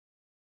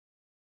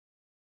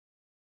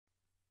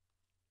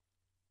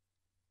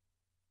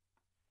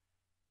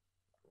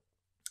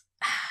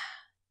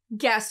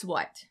Guess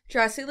what?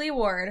 Jessie Lee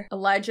Ward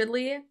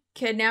allegedly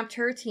kidnapped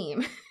her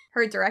team,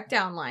 her direct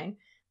downline,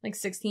 like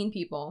 16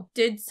 people,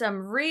 did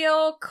some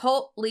real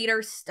cult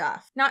leader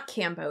stuff. Not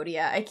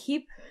Cambodia. I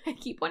keep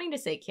wanting to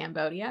say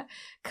Cambodia.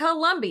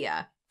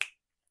 Colombia.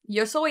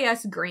 Yo soy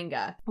es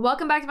gringa.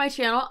 Welcome back to my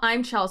channel.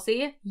 I'm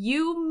Chelsea.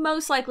 You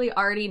most likely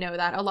already know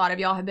that. A lot of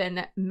y'all have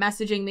been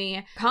messaging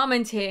me,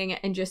 commenting,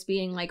 and just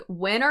being like,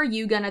 when are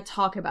you gonna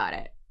talk about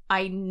it?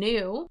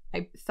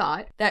 I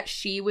thought that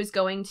she was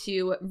going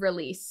to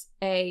release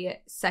a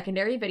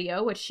secondary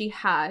video, which she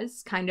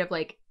has, kind of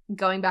like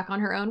going back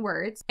on her own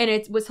words, and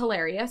it was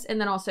hilarious. And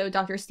then also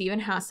Dr. Steven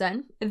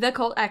Hassan, the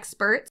cult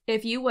expert,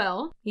 if you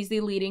will. He's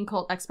the leading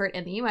cult expert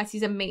in the US.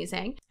 He's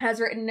amazing.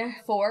 Has written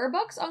 4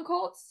 books on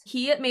cults.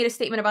 He made a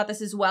statement about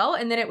this as well.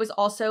 And then it was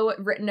also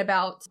written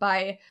about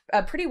by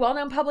a pretty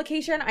well-known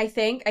publication, I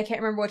think. I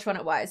can't remember which one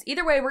it was.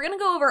 Either way, we're gonna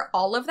go over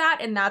all of that,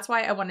 and that's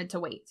why I wanted to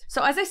wait.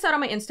 So as I said on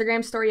my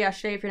Instagram story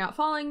yesterday, if you're not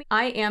following me,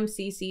 I am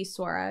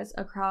CCSUAREZ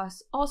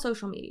across all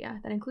social media.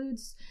 That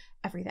includes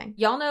everything.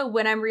 Y'all know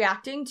when I'm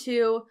reacting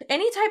to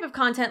any type of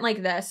content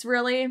like this,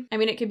 really, I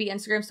mean, it could be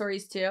Instagram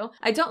stories too,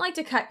 I don't like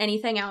to cut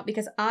anything out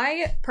because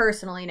I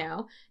personally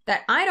know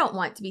that I don't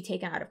want to be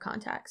taken out of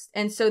context.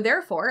 And so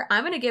therefore,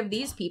 I'm going to give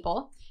these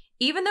people,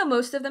 even though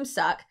most of them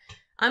suck,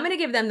 I'm going to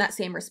give them that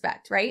same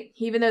respect, right?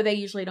 Even though they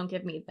usually don't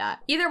give me that.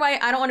 Either way,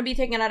 I don't want to be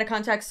taken out of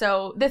context.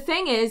 So the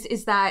thing is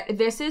that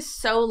this is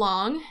so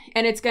long,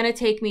 and it's going to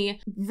take me,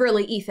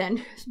 really,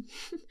 Ethan,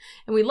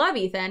 and we love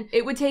Ethan,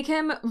 it would take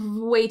him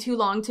way too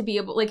long to be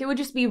able, like, it would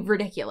just be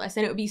ridiculous.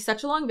 And it would be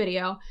such a long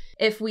video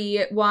if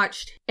we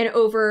watched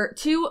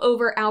two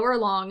hour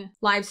long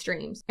live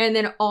streams, and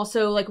then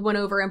also like went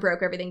over and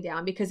broke everything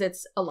down, because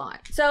it's a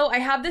lot. So I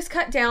have this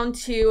cut down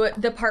to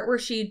the part where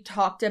she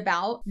talked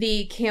about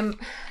the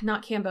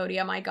not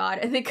Cambodia, my God,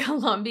 the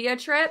Colombia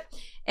trip.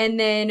 And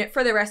then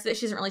for the rest of it,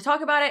 she doesn't really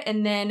talk about it.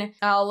 And then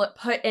I'll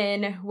put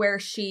in where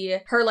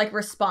her like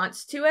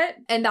response to it.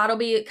 And that'll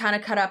be kind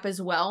of cut up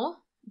as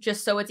well,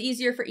 just so it's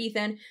easier for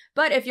Ethan.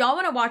 But if y'all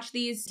want to watch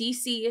these,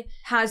 DC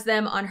has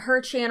them on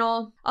her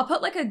channel. I'll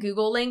put like a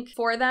Google link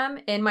for them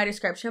in my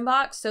description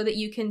box so that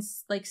you can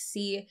like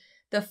see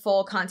the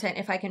full content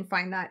if I can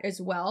find that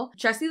as well.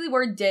 Jessie Lee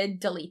Ward did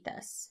delete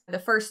this. The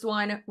first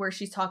one where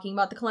she's talking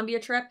about the Colombia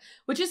trip,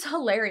 which is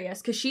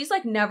hilarious because she's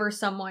like never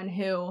someone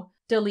who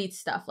deletes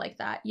stuff like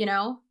that, you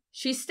know?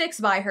 She sticks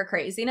by her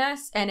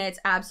craziness, and it's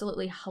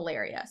absolutely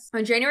hilarious.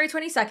 On January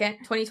 22nd,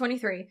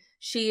 2023,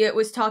 she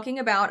was talking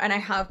about, and I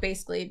have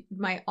basically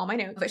all my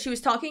notes, but she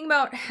was talking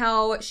about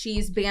how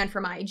she's banned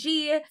from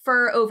IG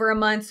for over a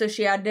month, so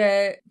she had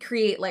to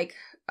create like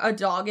a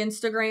dog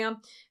Instagram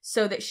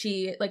so that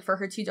she, like for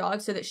her 2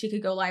 dogs, so that she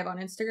could go live on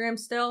Instagram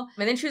still.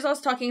 And then she was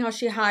also talking how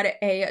she had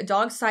a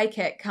dog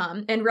sidekick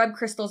come and rub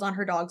crystals on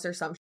her dogs or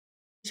something.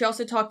 She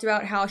also talked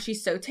about how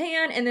she's so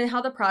tan, and then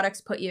how the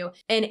products put you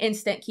in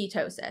instant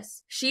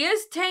ketosis. She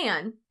is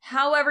tan,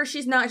 however,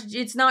 it's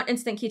not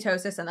instant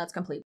ketosis, and that's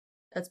complete.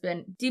 That's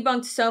been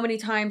debunked so many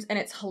times, and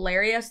it's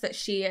hilarious that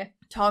she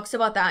talks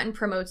about that and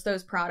promotes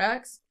those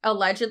products.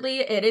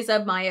 Allegedly, it is,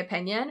 of my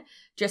opinion,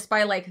 just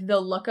by like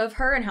the look of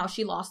her and how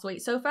she lost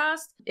weight so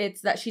fast,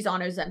 it's that she's on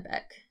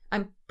Ozempic.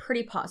 I'm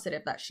pretty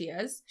positive that she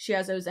is. She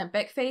has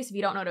Ozempic face. If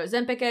you don't know what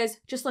Ozempic is,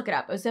 just look it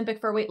up.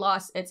 Ozempic for weight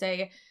loss. It's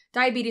a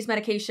diabetes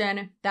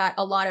medication that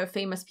a lot of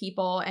famous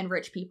people and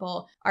rich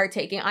people are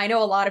taking. I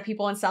know a lot of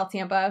people in South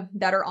Tampa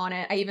that are on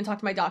it. I even talked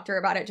to my doctor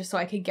about it just so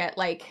I could get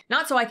like,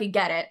 not so I could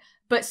get it,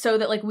 but so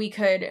that like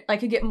I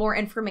could get more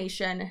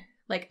information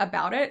like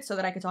about it so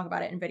that I could talk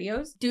about it in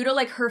videos. Due to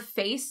like her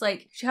face,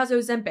 like she has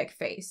Ozempic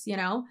face, you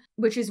know,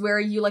 which is where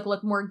you like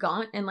look more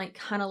gaunt and like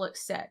kind of look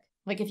sick.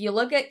 Like if you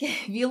look at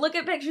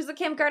pictures of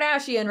Kim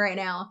Kardashian right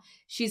now,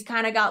 she's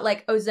kind of got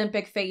like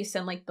Ozempic face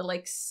and like the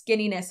like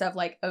skinniness of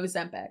like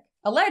Ozempic.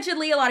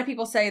 Allegedly, a lot of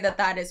people say that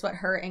that is what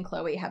her and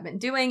Chloe have been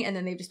doing, and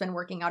then they've just been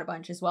working out a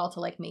bunch as well to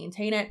like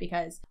maintain it,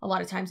 because a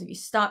lot of times if you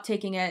stop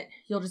taking it,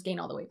 you'll just gain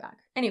all the weight back.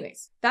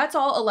 Anyways, that's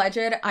all alleged.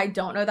 I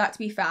don't know that to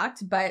be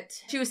fact, but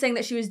she was saying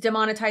that she was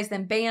demonetized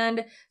and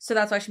banned, so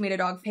that's why she made a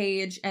dog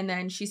page. And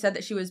then she said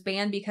that she was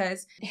banned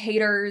because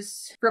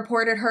haters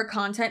reported her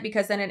content,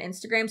 because in an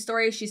Instagram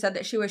story, she said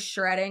that she was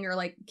shredding or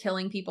like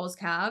killing people's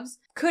calves.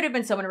 Could have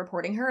been someone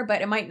reporting her,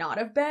 but it might not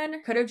have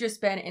been. Could have just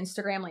been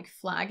Instagram like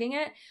flagging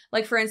it.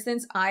 Like for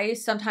instance, I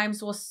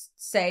sometimes will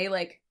say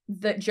like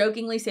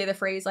jokingly say the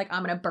phrase like,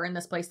 I'm gonna burn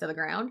this place to the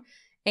ground.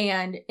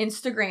 And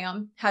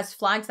Instagram has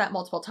flagged that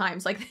multiple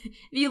times. Like if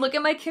you look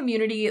at my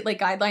community like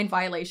guideline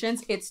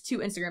violations, it's 2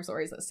 Instagram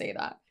stories that say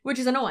that, which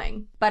is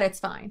annoying, but it's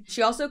fine.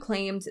 She also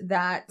claimed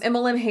that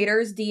MLM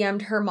haters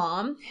DM'd her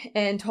mom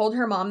and told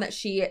her mom that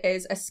she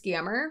is a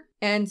scammer.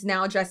 And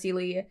now Jessie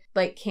Lee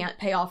like can't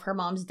pay off her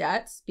mom's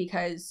debts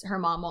because her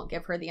mom won't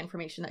give her the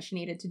information that she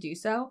needed to do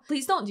so.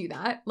 Please don't do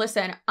that.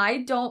 Listen, I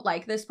don't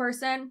like this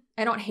person.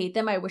 I don't hate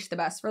them. I wish the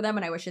best for them,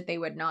 and I wish that they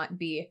would not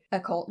be a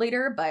cult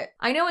leader. But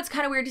I know it's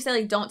kind of weird to say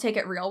like don't take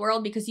it real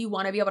world because you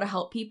want to be able to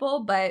help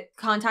people, but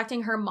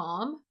contacting her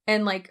mom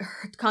and like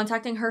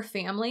contacting her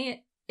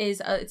family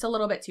is it's a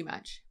little bit too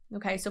much.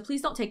 Okay, so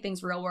please don't take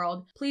things real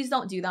world. Please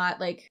don't do that.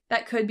 Like,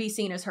 that could be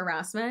seen as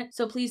harassment.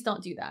 So please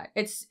don't do that.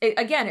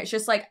 Again, it's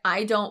just like,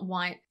 I don't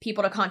want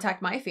people to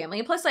contact my family.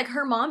 And plus, like,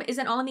 her mom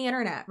isn't on the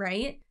internet,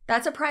 right?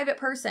 That's a private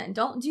person.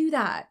 Don't do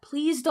that.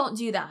 Please don't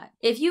do that.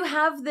 If you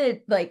have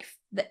that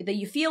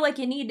you feel like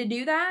you need to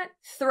do that,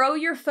 throw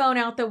your phone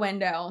out the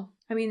window.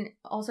 I mean,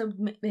 also,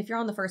 if you're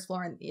on the first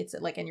floor and it's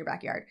like in your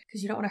backyard,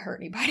 because you don't want to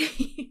hurt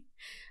anybody.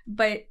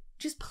 But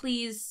just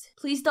please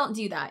don't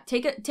do that.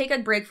 Take a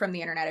break from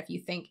the internet if you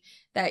think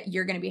that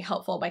you're going to be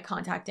helpful by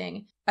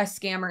contacting a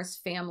scammer's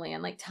family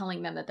and like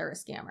telling them that they're a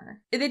scammer.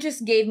 It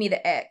just gave me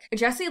the ick.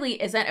 Jessie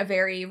Lee isn't a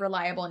very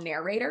reliable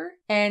narrator,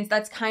 and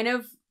that's kind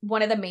of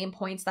one of the main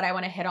points that I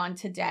want to hit on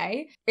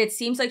today. It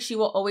seems like she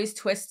will always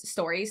twist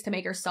stories to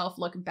make herself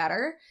look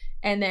better,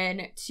 and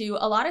then to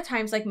a lot of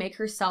times like make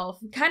herself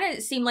kind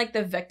of seem like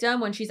the victim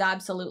when she's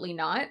absolutely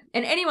not.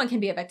 And anyone can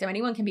be a victim,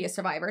 anyone can be a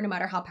survivor, no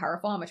matter how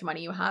powerful, how much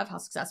money you have, how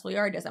successful you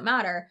are, it doesn't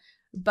matter.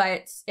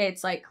 But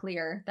it's like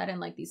clear that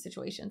in like these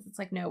situations, it's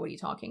like, no, what are you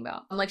talking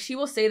about? Like, she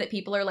will say that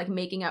people are like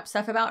making up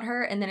stuff about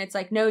her. And then it's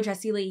like, no,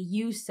 Jessie Lee,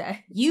 you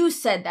said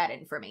that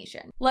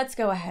information. Let's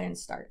go ahead and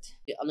start.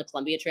 On the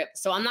Colombia trip.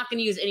 So I'm not going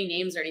to use any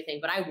names or anything,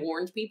 but I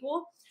warned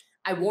people.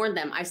 I warned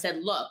them. I said,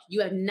 look, you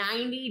have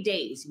 90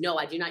 days. No,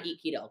 I do not eat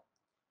keto.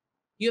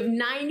 You have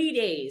 90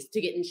 days to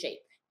get in shape,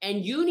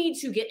 and you need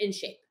to get in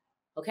shape.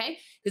 Okay?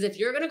 Because if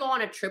you're going to go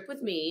on a trip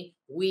with me,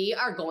 we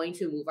are going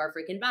to move our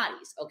freaking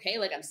bodies. Okay?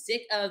 Like, I'm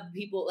sick of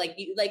people like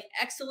you, like,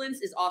 excellence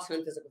is also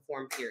in physical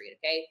form, period.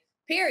 Okay?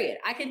 Period.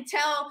 I can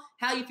tell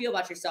how you feel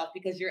about yourself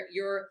because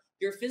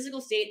your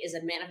physical state is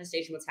a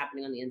manifestation of what's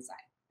happening on the inside.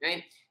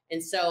 Right?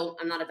 And so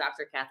I'm not a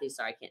doctor, Kathy.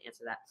 Sorry, I can't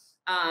answer that.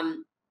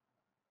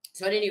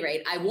 So at any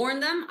rate, I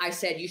warned them. I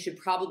said, you should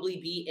probably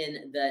be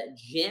in the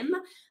gym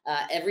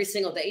every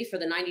single day for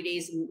the 90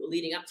 days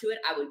leading up to it.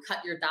 I would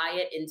cut your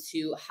diet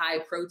into high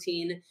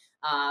protein,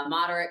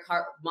 moderate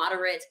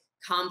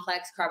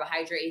complex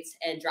carbohydrates,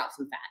 and drop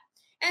some fat.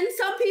 And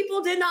some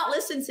people did not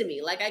listen to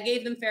me. Like, I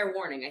gave them fair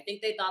warning. I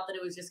think they thought that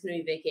it was just going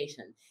to be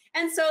vacation.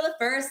 And so the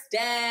first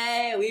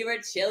day we were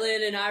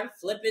chilling in our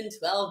flipping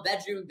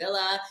 12-bedroom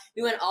villa.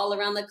 We went all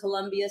around the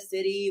Colombia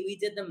city. We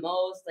did the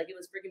most. Like, it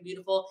was freaking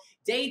beautiful.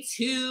 Day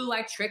 2,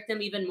 I tricked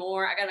them even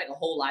more. I got to make a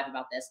whole live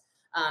about this.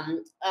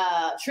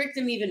 Tricked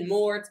them even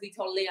more, to be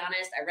totally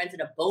honest. I rented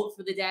a boat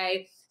for the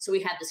day. So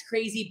we had this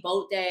crazy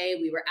boat day.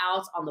 We were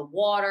out on the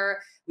water.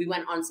 We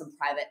went on some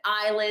private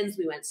islands.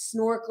 We went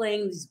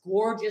snorkeling, these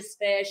gorgeous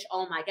fish.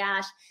 Oh my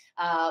gosh.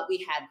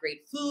 We had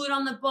great food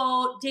on the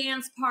boat,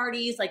 dance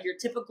parties, like your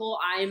typical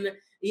I'm,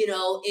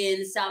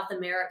 in South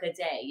America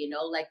day,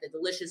 like the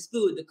delicious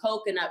food, the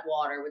coconut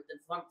water with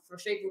the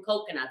straight from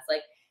coconuts,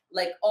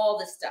 like all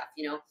this stuff,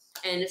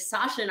 and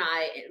Sasha and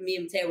me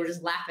and Mateo were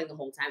just laughing the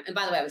whole time. And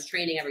by the way, I was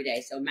training every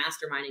day. So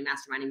masterminding.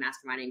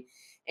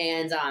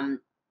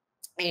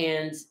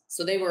 And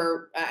so they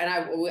were,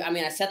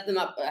 I set them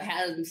up, I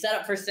had them set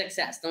up for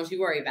success. Don't you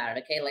worry about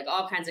it. Okay. Like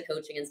all kinds of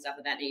coaching and stuff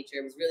of that nature.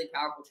 It was really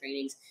powerful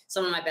trainings.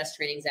 Some of my best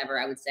trainings ever,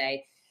 I would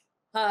say.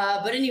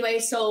 But anyway,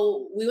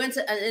 so we went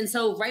to, and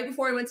so right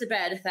before I went to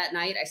bed that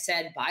night, I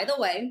said, by the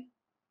way,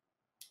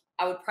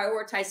 I would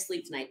prioritize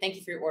sleep tonight. Thank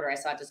you for your order. I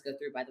saw it just go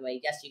through, by the way.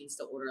 Yes, you can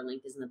still order. A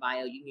link is in the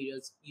bio. You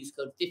can use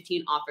code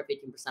 15 off for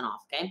 15%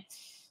 off. Okay.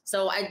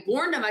 So I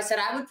warned them. I said,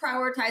 I would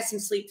prioritize some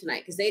sleep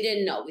tonight because they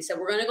didn't know. We said,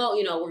 we're going to go,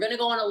 we're going to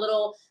go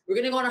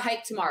on a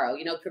hike tomorrow,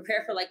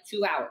 prepare for like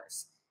 2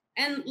 hours.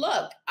 And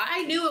look,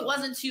 I knew it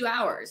wasn't 2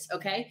 hours.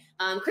 Okay.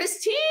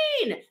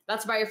 Christine,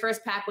 about to buy your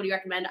first pack. What do you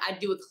recommend? I'd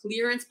do a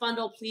clearance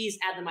bundle. Please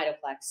add the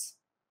Mitoplex.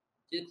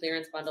 Do the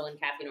clearance bundle and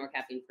caffeine or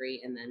caffeine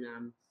free. And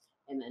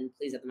then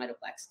please add the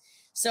Mitoplex.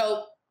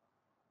 So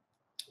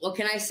what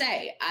can I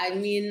say? I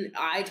mean,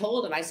 I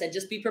told him, I said,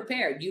 just be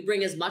prepared. You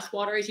bring as much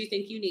water as you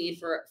think you need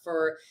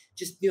for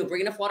just,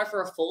 bring enough water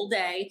for a full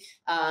day.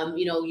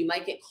 You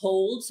might get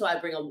cold. So I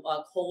bring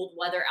a cold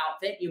weather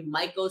outfit. You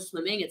might go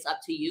swimming. It's up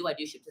to you. I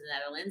do ship to the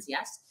Netherlands.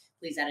 Yes.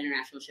 Please add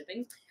international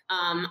shipping.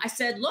 I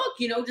said, look,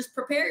 just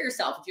prepare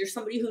yourself. If you're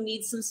somebody who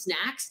needs some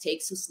snacks,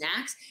 take some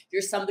snacks. If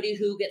you're somebody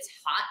who gets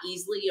hot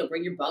easily,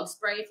 bring your bug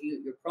spray if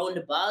you're prone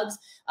to bugs.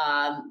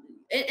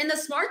 And the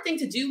smart thing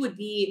to do would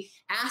be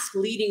ask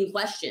leading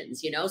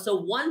questions,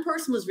 So one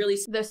person was really...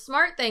 The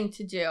smart thing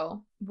to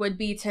do would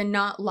be to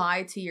not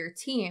lie to your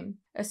team,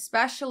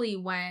 especially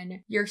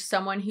when you're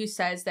someone who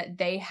says that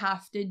they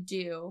have to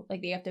do,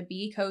 like they have to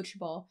be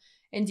coachable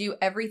and do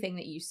everything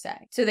that you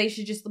say. So they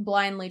should just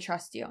blindly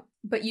trust you.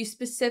 But you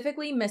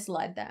specifically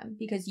misled them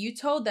because you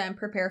told them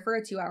prepare for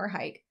a 2-hour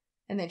hike.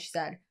 And then she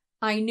said,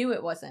 I knew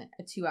it wasn't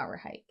a 2-hour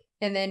hike.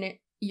 And then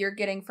you're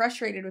getting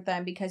frustrated with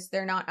them because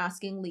they're not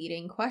asking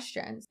leading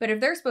questions. But if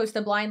they're supposed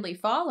to blindly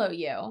follow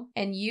you,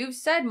 and you've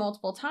said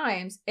multiple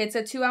times, it's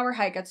a 2-hour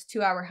hike, it's a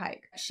 2-hour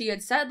hike. She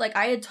had said, like,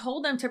 I had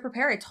told them to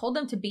prepare. I told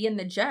them to be in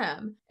the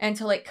gym and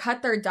to like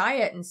cut their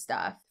diet and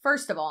stuff.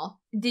 First of all,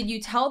 did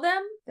you tell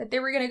them that they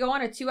were going to go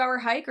on a 2-hour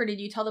hike, or did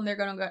you tell them they're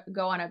going to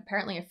go on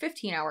apparently a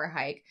 15-hour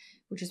hike,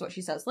 which is what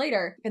she says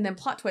later? And then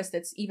plot twist,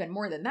 it's even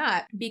more than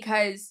that,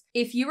 because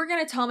if you were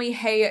going to tell me,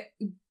 hey,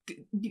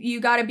 you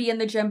got to be in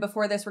the gym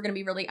before this. We're going to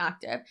be really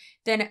active.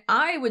 Then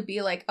I would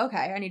be like,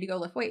 okay, I need to go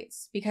lift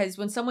weights. Because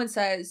when someone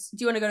says,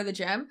 do you want to go to the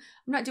gym? I'm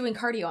not doing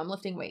cardio. I'm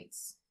lifting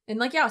weights. And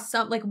like, yeah,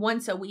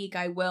 once a week,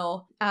 I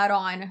will add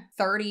on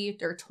 30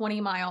 or 20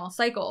 mile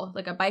cycle,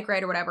 like a bike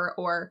ride or whatever,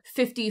 or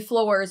 50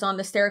 floors on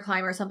the stair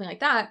climb or something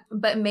like that.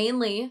 But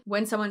mainly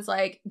when someone's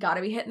like,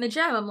 gotta be hitting the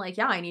gym, I'm like,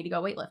 yeah, I need to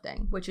go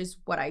weightlifting, which is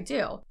what I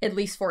do at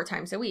least 4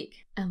 times a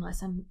week,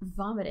 unless I'm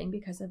vomiting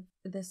because of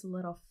this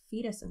little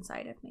fetus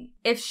inside of me.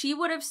 If she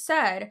would have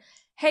said,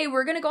 hey,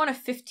 we're going to go on a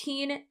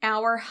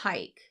 15-hour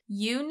hike.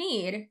 You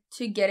need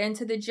to get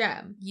into the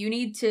gym. You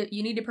need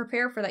to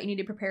prepare for that. You need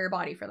to prepare your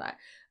body for that.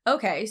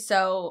 Okay,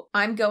 so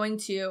I'm going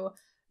to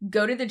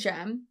go to the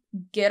gym,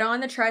 get on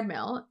the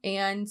treadmill,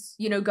 and,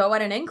 go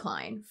at an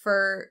incline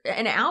for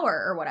an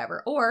hour or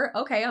whatever. Or,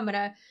 okay, I'm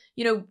going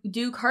to,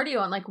 do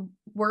cardio and like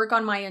work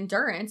on my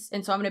endurance.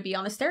 And so I'm going to be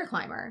on the stair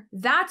climber.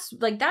 That's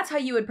how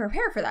you would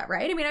prepare for that,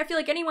 right? I mean, I feel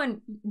like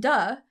anyone,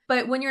 duh.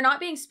 But when you're not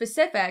being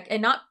specific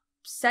and not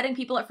setting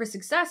people up for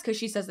success because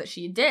she says that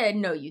she did,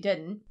 no, you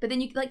didn't. But then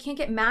you can't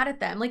get mad at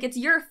them. Like, it's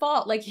your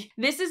fault. Like,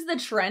 this is the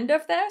trend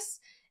of this.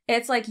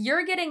 It's like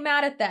you're getting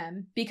mad at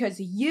them because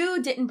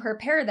you didn't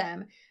prepare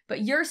them,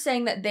 but you're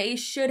saying that they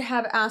should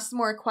have asked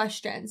more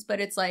questions.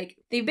 But it's like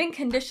they've been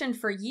conditioned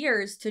for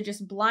years to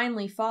just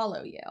blindly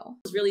follow you.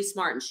 It was really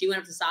smart. And she went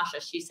up to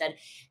Sasha. She said,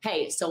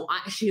 hey, she's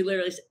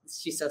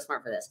so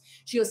smart for this.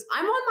 She goes,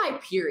 I'm on my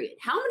period.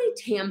 How many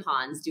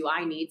tampons do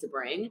I need to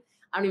bring?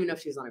 I don't even know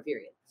if she was on her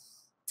period.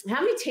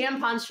 How many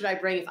tampons should I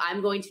bring if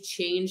I'm going to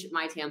change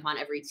my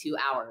tampon every 2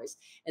 hours?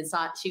 And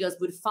she goes,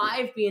 would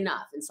 5 be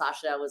enough? And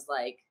Sasha was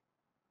like,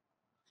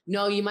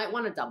 no, you might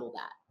want to double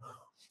that.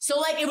 So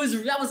like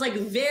that was like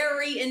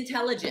very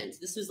intelligent.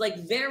 This was like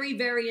very,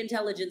 very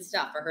intelligent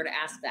stuff for her to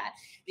ask that,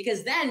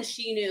 because then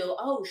she knew,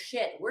 oh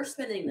shit, we're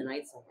spending the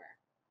night somewhere.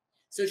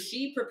 So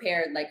she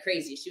prepared like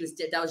crazy.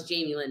 That was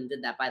Jamie Lynn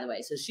did that, by the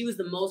way. So she was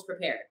the most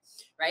prepared,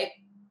 right?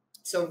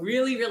 So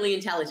really, really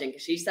intelligent,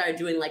 because she started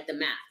doing like the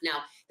math. Now,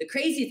 the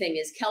crazy thing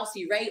is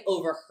Kelsey Ray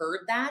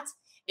overheard that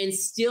and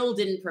still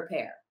didn't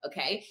prepare.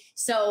 Okay.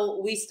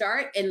 So we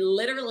start, and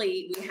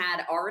literally we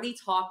had already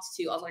talked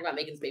to, I'll talk about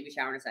Megan's baby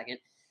shower in a second.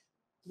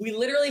 We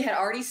literally had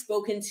already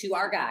spoken to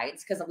our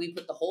guides, because we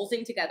put the whole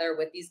thing together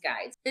with these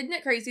guides. Isn't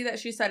it crazy that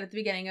she said at the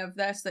beginning of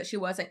this that she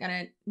wasn't going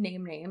to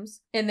name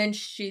names? And then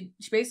she's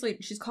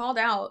called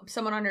out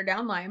someone on her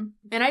downline.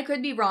 And I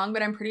could be wrong,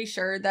 but I'm pretty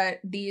sure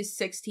that these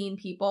 16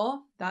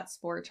 people, that's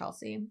for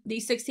Chelsea,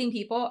 these 16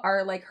 people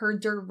are like her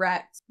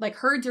direct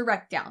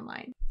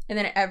downline. And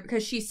then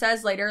because she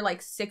says later,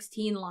 like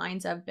 16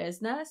 lines of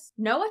business.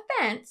 No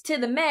offense to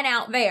the men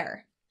out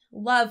there.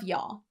 Love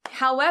y'all.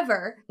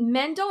 However,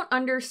 men don't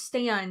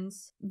understand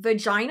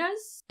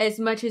vaginas as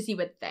much as you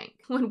would think.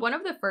 When one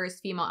of the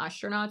first female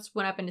astronauts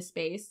went up into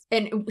space,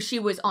 and she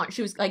was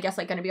I guess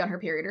like going to be on her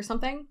period or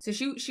something. So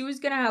she was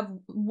going to have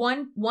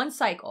one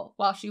cycle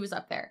while she was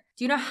up there.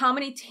 Do you know how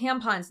many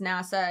tampons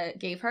NASA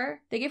gave her?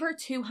 They gave her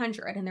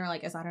 200, and they were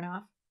like, is that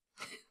enough?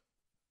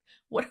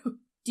 What?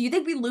 Do you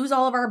think we lose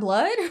all of our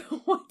blood?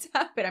 What's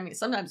happened? I mean,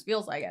 sometimes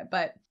feels like it,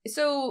 but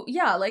so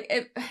yeah,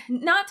 like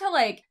not to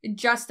like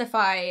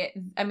justify,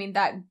 I mean,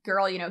 that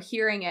girl,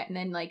 hearing it and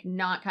then like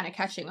not kind of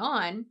catching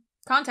on.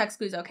 Context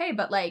clues okay,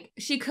 but like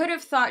she could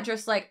have thought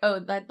just like, oh,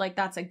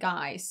 that's a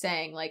guy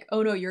saying like,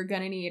 oh no, you're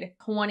gonna need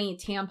 20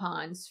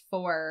 tampons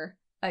for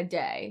a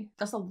day.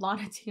 That's a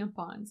lot of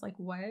tampons. Like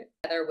what?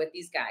 With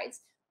these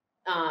guides.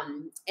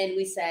 And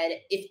we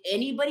said, if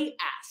anybody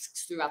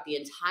asks throughout the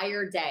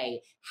entire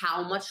day,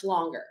 how much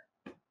longer,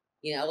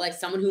 like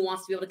someone who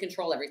wants to be able to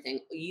control everything,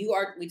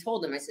 we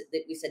told them,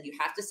 we said, you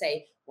have to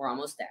say, we're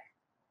almost there.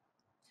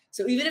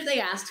 So even if they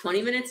ask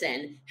 20 minutes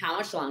in, how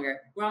much longer,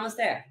 we're almost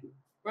there.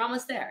 We're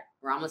almost there.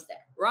 We're almost there.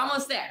 We're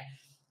almost there.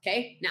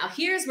 Okay. Now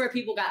here's where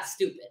people got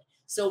stupid.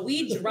 So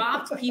we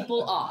dropped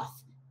people off.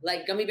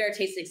 Like gummy bear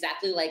tastes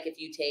exactly like if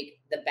you take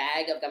the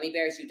bag of gummy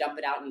bears, you dump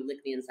it out and you lick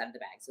the inside of the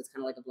bag. So it's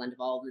kind of like a blend of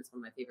all of them. It's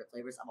one of my favorite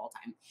flavors of all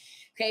time.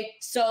 Okay.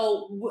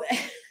 So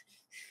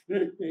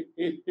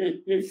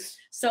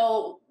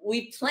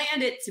we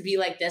planned it to be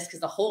like this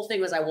because the whole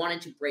thing was I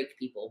wanted to break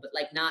people, but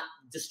like not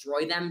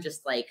destroy them.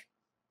 Just like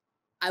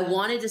I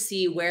wanted to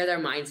see where their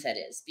mindset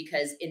is,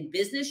 because in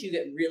business, you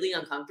get really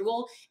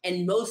uncomfortable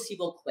and most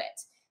people quit.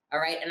 All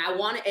right.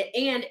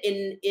 And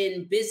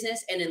in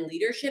business and in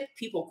leadership,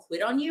 people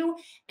quit on you.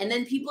 And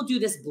then people do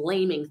this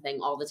blaming thing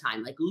all the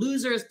time. Like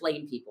losers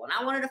blame people. And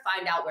I wanted to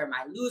find out where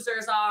my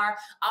losers are.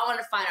 I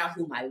want to find out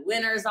who my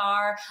winners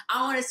are.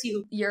 I want to see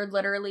who. You're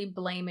literally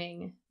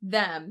blaming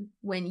them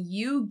when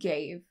you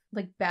gave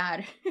like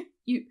bad,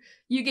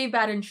 you gave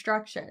bad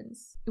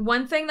instructions.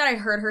 One thing that I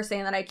heard her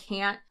saying that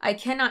I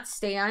cannot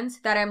stand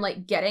that I'm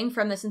like getting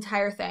from this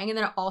entire thing. And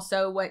then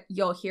also what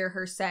you'll hear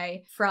her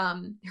say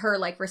from her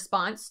like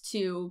response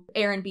to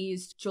Aaron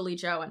B's, Julie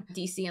Joe and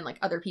DC and like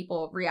other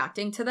people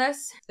reacting to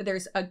this.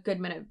 There's a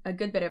good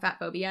bit of fat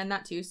phobia in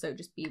that too. So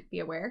just be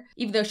aware.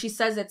 Even though she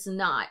says it's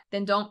not,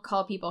 then don't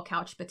call people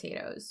couch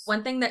potatoes.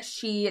 One thing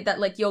that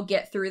like you'll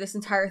get through this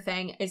entire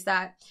thing is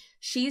that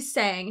she's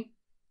saying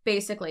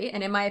basically,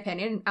 and in my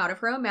opinion, out of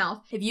her own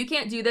mouth, if you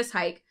can't do this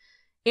hike,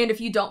 and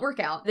if you don't work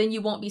out, then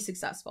you won't be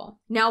successful.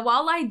 Now,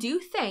 while I do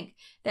think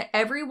that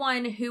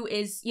everyone who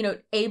is,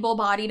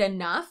 able-bodied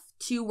enough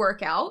to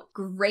work out,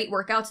 great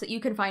workouts that you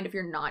can find if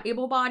you're not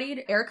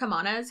able-bodied. Erica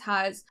Manas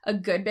has a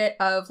good bit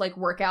of like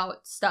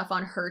workout stuff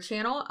on her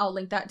channel. I'll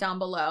link that down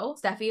below.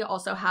 Steffi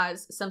also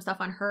has some stuff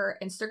on her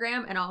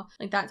Instagram, and I'll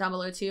link that down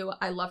below too.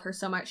 I love her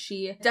so much.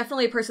 She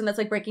definitely a person that's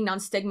like breaking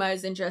down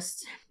stigmas and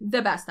just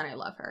the best, and I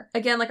love her.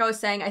 Again, like I was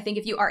saying, I think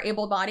if you are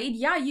able-bodied,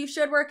 yeah, you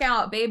should work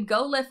out, babe.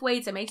 Go lift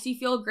weights. It makes you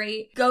feel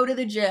great. Go to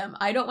the gym.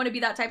 I don't want to be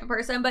that type of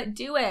person, but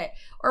do it.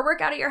 Or work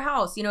out at your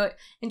house.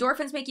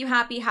 Endorphins make you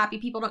happy. Happy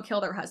people don't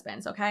kill their husbands.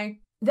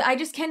 Okay. I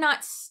just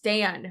cannot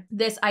stand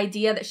this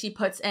idea that she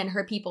puts in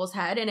her people's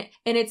head. And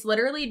it's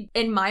literally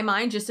in my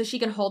mind, just so she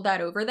can hold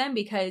that over them,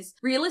 because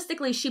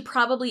realistically, she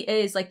probably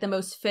is like the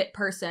most fit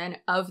person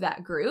of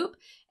that group.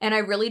 And I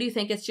really do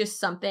think it's just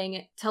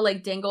something to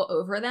like dangle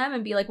over them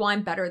and be like, well,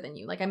 I'm better than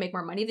you. Like I make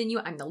more money than you.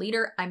 I'm the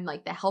leader. I'm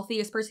like the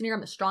healthiest person here.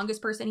 I'm the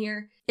strongest person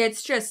here.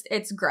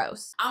 It's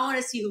gross. I want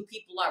to see who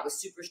people are with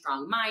super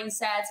strong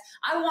mindsets.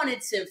 I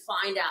wanted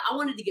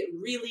to get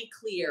really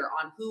clear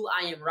on who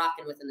I am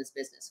rocking with in this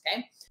business.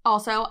 Okay.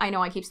 Also, I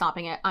know I keep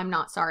stopping it. I'm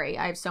not sorry.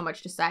 I have so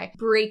much to say.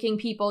 Breaking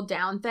people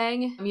down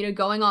thing,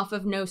 going off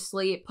of no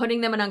sleep,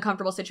 putting them in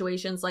uncomfortable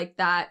situations like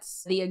that,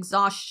 the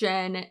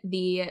exhaustion,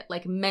 the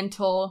like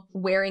mental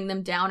wearing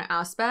them down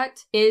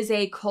aspect is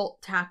a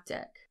cult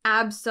tactic.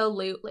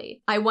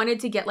 Absolutely. I wanted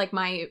to get like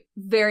my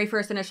very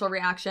first initial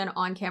reaction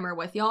on camera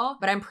with y'all,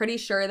 but I'm pretty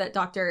sure that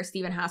Dr.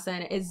 Steven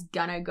Hassan is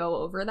gonna go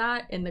over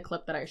that in the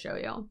clip that I show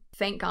you.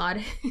 Thank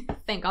God.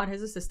 Thank God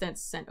his assistant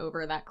sent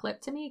over that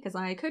clip to me because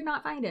I could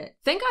not find it.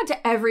 Thank God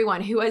to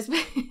everyone who has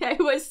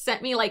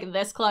sent me like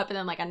this clip and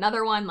then like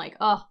another one, like,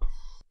 oh,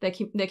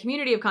 the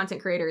community of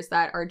content creators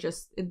that are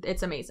just,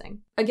 it's amazing.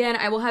 Again,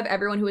 I will have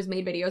everyone who has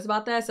made videos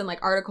about this and like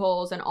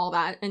articles and all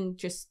that and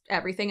just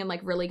everything and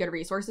like really good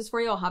resources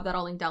for you. I'll have that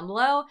all linked down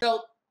below.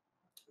 So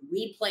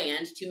we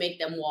planned to make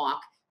them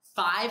walk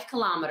 5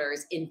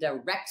 kilometers in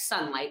direct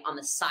sunlight on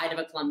the side of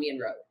a Colombian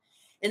road.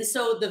 And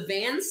so the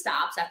van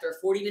stops after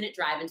a 40-minute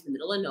drive into the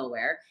middle of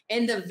nowhere.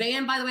 And the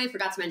van, by the way, I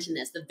forgot to mention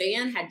this, the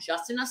van had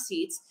just enough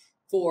seats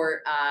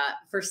for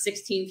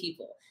 16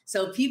 people.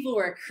 So people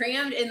were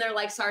crammed in there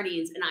like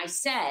sardines. And I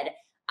said,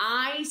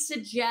 I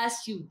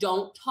suggest you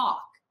don't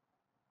talk.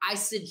 I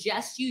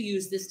suggest you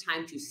use this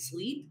time to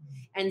sleep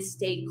and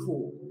stay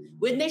cool.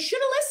 When they should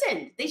have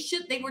listened.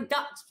 They were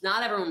dumb.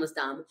 Not everyone was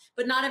dumb,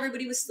 but not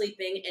everybody was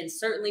sleeping. And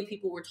certainly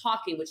people were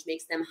talking, which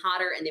makes them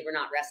hotter, and they were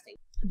not resting.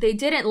 They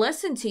didn't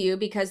listen to you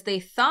because they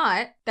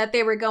thought that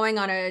they were going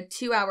on a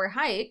 2-hour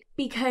hike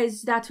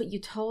because that's what you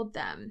told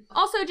them.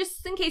 Also,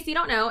 just in case you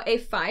don't know, a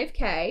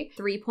 5K,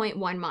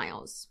 3.1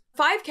 miles.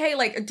 5K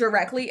like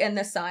directly in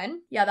the sun.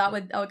 Yeah, that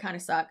would kind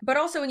of suck. But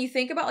also when you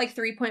think about like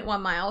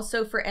 3.1 miles,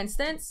 so for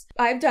instance,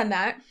 I've done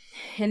that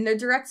in the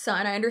direct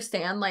sun. I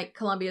understand like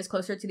Colombia is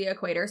closer to the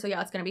equator. So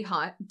yeah, it's going to be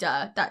hot.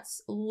 Duh.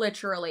 That's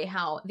literally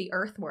how the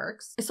earth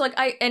works. So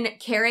like and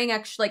carrying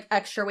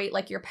extra weight,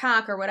 like your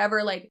pack or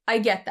whatever, like I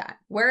get that.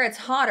 Where it's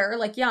hotter,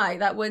 like yeah,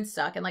 that would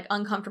suck and like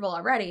uncomfortable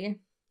already.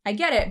 I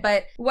get it,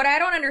 but what I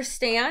don't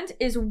understand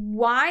is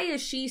why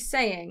is she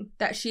saying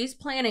that she's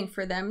planning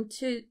for them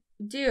to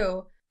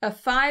do a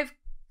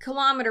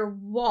 5-kilometer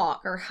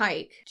walk or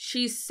hike?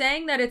 She's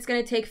saying that it's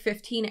going to take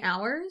 15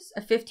 hours,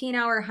 a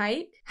 15-hour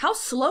hike. How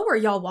slow are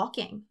y'all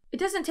walking? It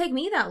doesn't take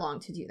me that long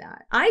to do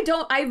that.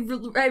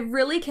 I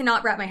really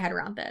cannot wrap my head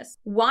around this.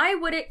 Why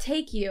would it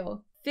take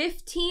you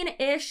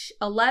 15-ish,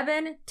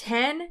 11,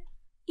 10,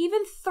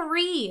 even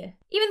 3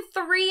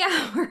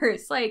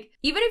 hours? Like,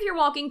 even if you're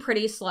walking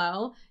pretty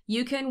slow,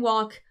 you can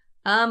walk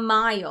a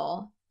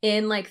mile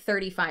in like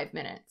 35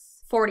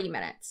 minutes, 40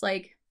 minutes.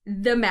 Like,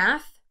 the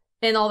math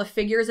and all the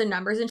figures and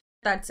numbers and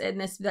that's in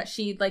this that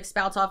she like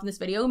spouts off in this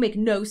video make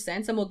no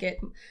sense, and we'll get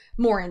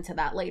more into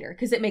that later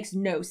because it makes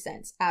no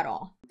sense at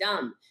all.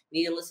 Dumb.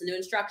 You need to listen to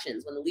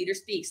instructions. When the leader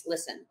speaks,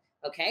 listen.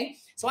 Okay?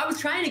 So I was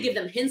trying to give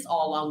them hints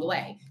all along the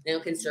way.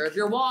 Conserve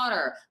your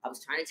water. I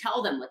was trying to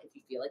tell them, like, if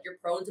you feel like you're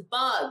prone to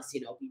bugs,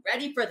 be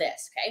ready for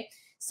this. Okay?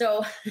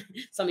 So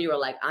some of you are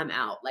like, I'm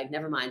out. Like,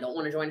 never mind. Don't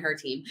want to join her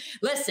team.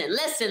 Listen.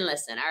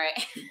 All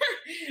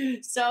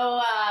right.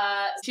 So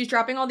she's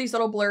dropping all these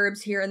little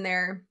blurbs here and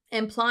there,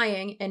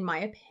 implying, in my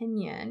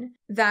opinion,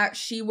 that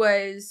she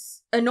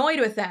was annoyed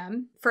with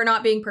them for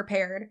not being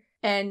prepared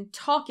and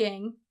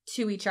talking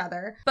to each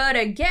other. But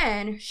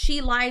again, she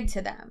lied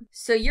to them.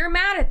 So you're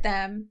mad at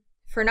them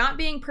for not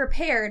being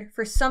prepared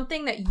for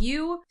something that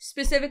you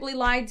specifically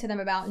lied to them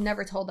about and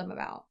never told them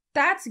about.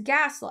 That's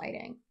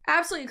gaslighting.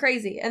 Absolutely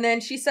crazy. And then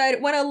she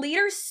said, when a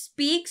leader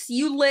speaks,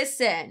 you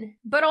listen,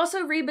 but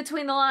also read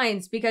between the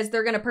lines because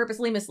they're going to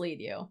purposely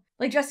mislead you.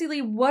 Like, Jessie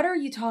Lee, what are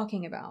you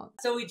talking about?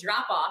 So we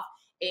drop off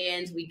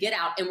and we get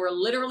out and we're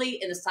literally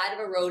in the side of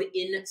a road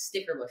in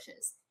sticker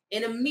bushes.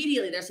 And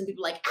immediately there's some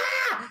people like,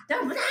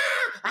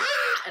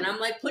 and I'm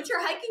like, put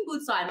your hiking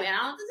boots on, man.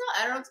 I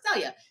don't know what to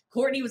tell you.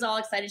 Courtney was all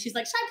excited. She's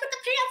like, should I put the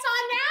pants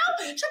on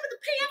now? Should I put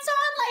the pants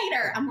on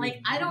later? I'm like,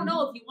 I don't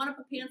know. If you want to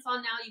put pants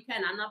on now, you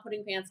can. I'm not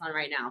putting pants on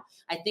right now.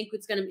 I think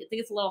it's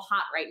a little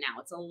hot right now.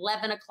 It's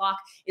 11 o'clock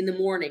in the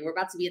morning. We're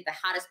about to be at the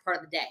hottest part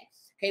of the day.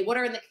 Okay, what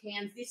are in the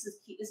cans? This is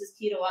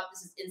keto up.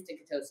 This is instant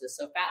ketosis.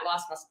 So fat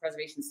loss, muscle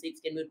preservation, sleep,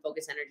 skin, mood,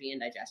 focus, energy,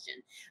 and digestion.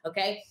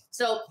 Okay,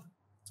 so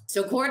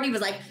Courtney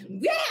was like,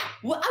 yeah,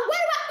 well, I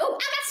got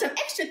some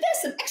extra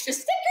this, some extra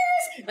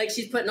stickers. Like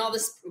she's putting all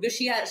this, because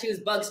she was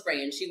bug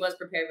spraying. She was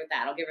prepared with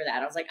that. I'll give her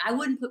that. I was like, I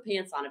wouldn't put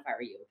pants on if I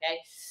were you, okay?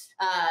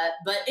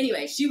 But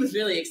anyway, she was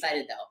really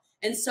excited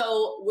though. And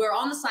so we're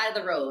on the side of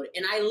the road,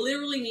 and I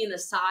literally mean the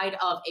side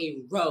of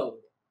a road,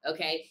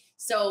 okay?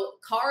 So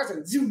cars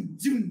are zoom,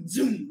 zoom,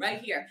 zoom right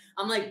here.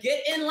 I'm like,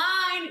 get in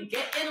line,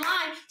 get in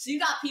line. So you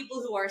got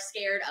people who are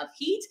scared of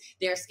heat.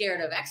 They're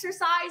scared of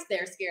exercise.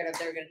 They're scared of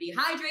they're going to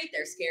dehydrate.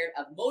 They're scared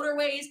of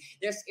motorways.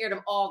 They're scared of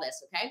all this,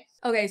 okay?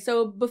 Okay,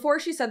 so before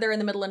she said they're in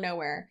the middle of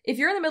nowhere, if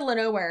you're in the middle of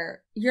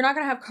nowhere, you're not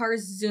going to have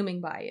cars zooming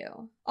by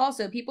you.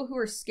 Also, people who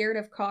are scared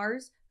of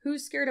cars,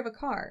 who's scared of a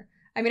car?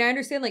 I mean, I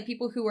understand like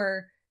people who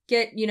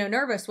get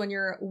nervous when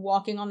you're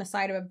walking on the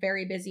side of a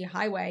very busy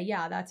highway.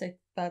 Yeah, that's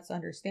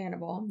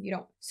understandable.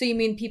 So you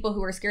mean people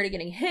who are scared of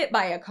getting hit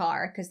by a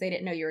car because they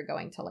didn't know you were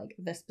going to like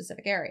this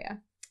specific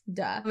area.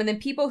 Duh. And then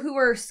people who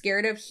are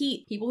scared of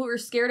heat, people who are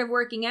scared of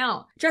working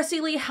out.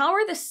 Jessie Lee, how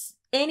are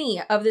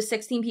any of the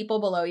 16 people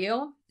below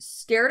you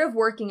scared of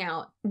working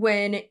out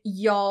when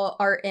y'all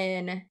are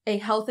in a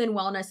health and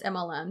wellness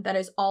MLM that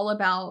is all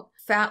about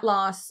fat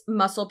loss,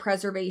 muscle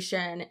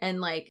preservation, and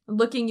like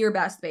looking your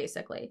best,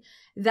 basically?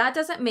 That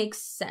doesn't make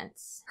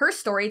sense. Her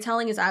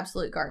storytelling is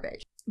absolute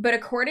garbage. But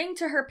according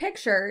to her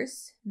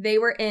pictures, they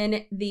were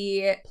in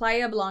the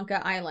Playa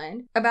Blanca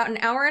Island, about an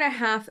hour and a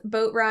half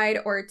boat ride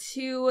or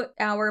 2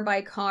 hour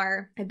by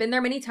car. I've been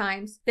there many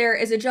times. There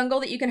is a jungle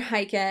that you can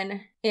hike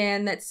in,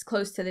 and that's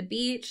close to the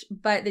beach,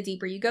 but the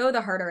deeper you go,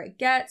 the harder it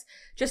gets.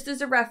 Just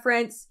as a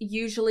reference,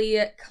 usually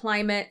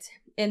climate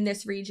in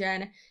this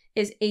region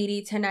is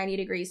 80 to 90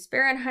 degrees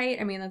Fahrenheit.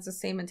 I mean, that's the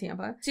same in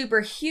Tampa.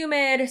 Super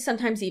humid,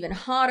 sometimes even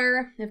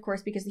hotter, of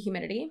course, because of the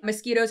humidity.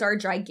 Mosquitoes are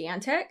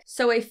gigantic.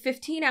 So a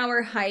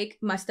 15-hour hike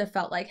must have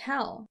felt like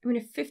hell. I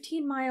mean, a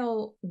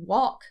 15-mile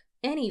walk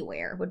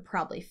anywhere would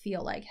probably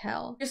feel like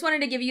hell. Just wanted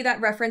to give you that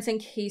reference in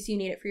case you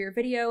need it for your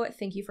video.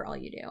 Thank you for all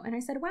you do. And I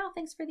said, wow,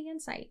 thanks for the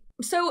insight.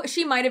 So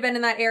she might have been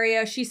in that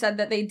area. She said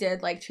that they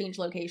did like change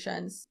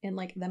locations in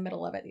like the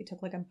middle of it. They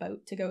took like a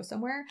boat to go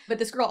somewhere. But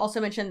this girl also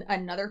mentioned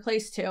another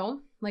place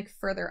too, like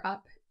further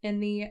up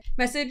in the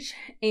message.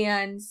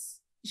 And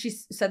she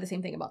said the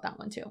same thing about that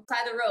one too.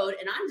 Side of the road,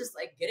 and I'm just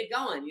like, get it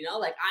going,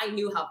 like I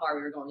knew how far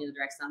we were going in the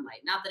direct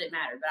sunlight. Not that it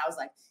mattered, but I was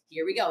like,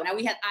 here we go. Now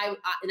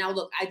now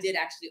look, I did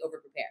actually over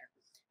prepare.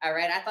 All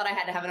right. I thought I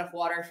had to have enough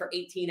water for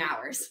 18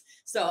 hours.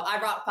 So I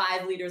brought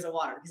 5 liters of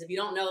water because if you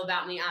don't know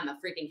about me, I'm a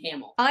freaking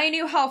camel. I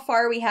knew how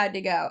far we had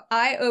to go.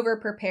 I over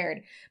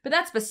prepared, but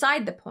that's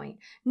beside the point.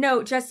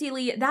 No, Jessie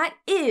Lee, that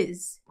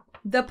is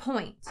the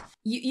point.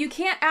 You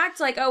can't act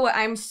like, oh,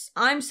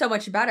 I'm so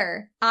much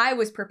better. I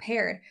was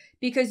prepared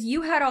because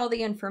you had all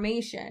the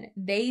information.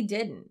 They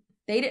didn't.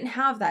 They didn't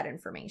have that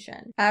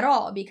information at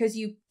all because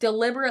you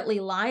deliberately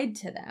lied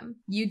to them.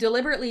 You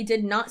deliberately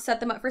did not set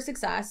them up for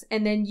success,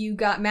 and then you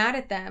got mad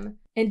at them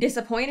and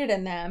disappointed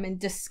in them and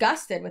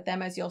disgusted with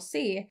them, as you'll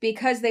see,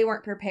 because they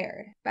weren't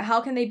prepared. But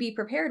how can they be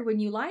prepared when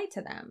you lied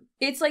to them?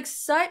 It's like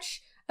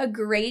such a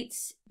great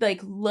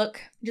look,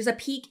 just a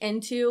peek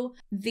into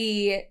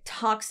the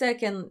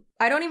toxic, and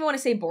I don't even want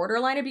to say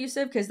borderline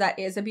abusive because that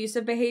is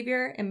abusive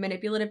behavior and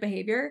manipulative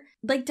behavior.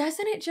 Like,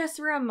 doesn't it just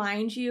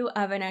remind you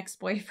of an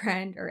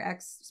ex-boyfriend or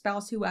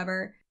ex-spouse,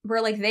 whoever,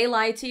 where like they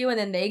lie to you and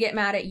then they get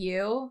mad at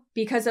you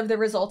because of the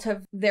result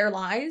of their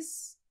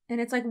lies? And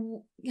it's like,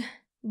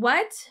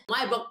 what?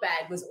 My book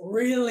bag was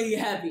really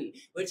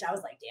heavy, which I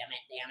was like, damn it.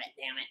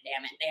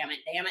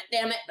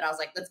 But I was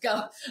like, let's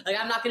go. Like,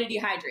 I'm not going to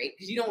dehydrate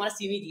because you don't want to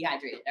see me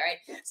dehydrated. All right.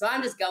 So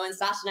I'm just going.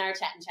 Sasha and I are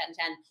chatting.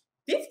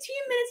 15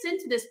 minutes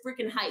into this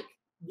freaking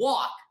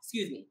walk,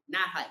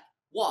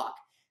 walk.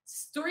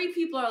 3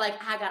 people are like,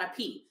 I gotta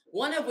pee.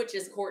 One of which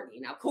is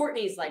Courtney. Now,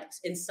 Courtney's like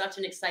in such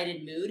an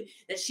excited mood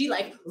that she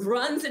like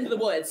runs into the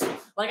woods.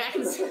 Like I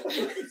can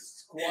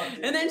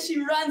and then she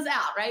runs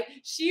out, right?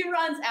 She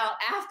runs out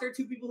after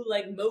 2 people who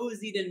like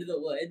moseyed into the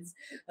woods.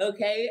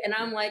 Okay. And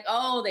I'm like,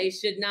 oh, they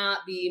should not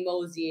be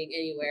moseying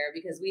anywhere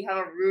because we have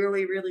a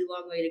really, really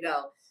long way to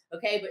go.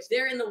 Okay. But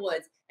they're in the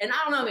woods. And I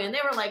don't know, man, they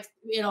were like,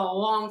 a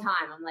long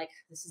time. I'm like,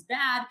 this is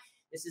bad.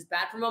 This is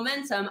bad for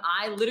momentum.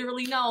 I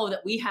literally know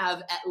that we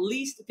have at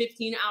least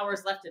 15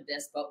 hours left of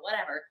this, but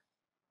whatever.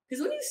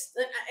 Because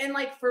and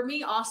like for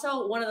me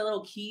also, one of the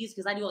little keys,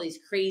 because I do all these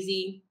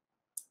crazy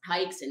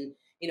hikes and,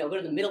 go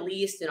to the Middle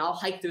East and I'll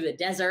hike through the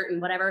desert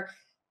and whatever.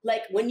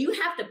 Like when you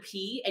have to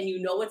pee and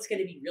you know it's going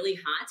to be really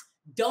hot,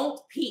 don't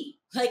pee.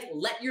 Like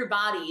let your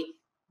body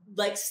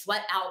like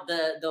sweat out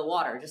the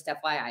water, just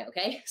FYI,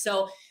 okay?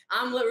 So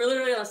I'm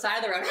literally on the side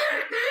of the road.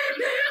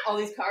 All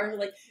these cars are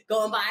like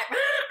going by,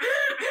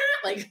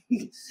 like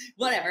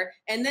whatever.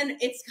 And then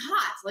it's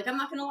hot. Like, I'm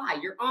not gonna lie,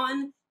 you're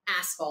on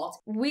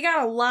asphalt. We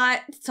got a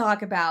lot to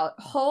talk about.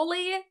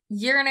 Holy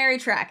urinary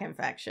tract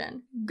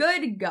infection.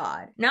 Good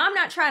God. Now, I'm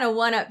not trying to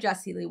one-up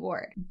Jessie Lee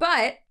Ward,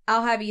 but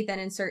I'll have Ethan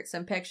insert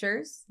some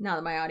pictures. Now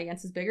that my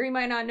audience is bigger, you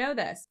might not know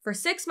this. For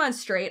 6 months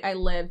straight, I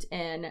lived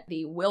in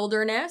the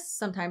wilderness.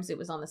 Sometimes it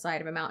was on the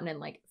side of a mountain and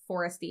like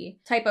foresty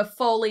type of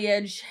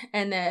foliage.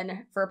 And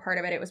then for a part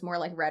of it, it was more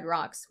like red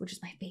rocks, which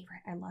is my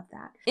favorite. I love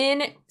that.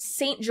 In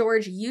St.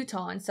 George,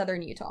 Utah, in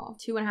southern Utah,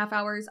 2.5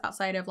 hours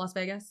outside of Las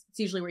Vegas. It's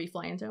usually where you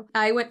fly into.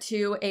 I went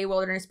to a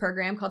wilderness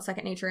program called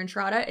Second Nature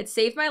Entrada. It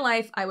saved my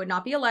life. I would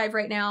not be alive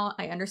right now.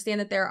 I understand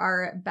that there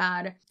are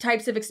bad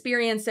types of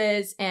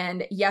experiences.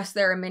 And yes,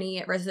 there are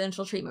many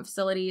residential treatment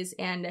facilities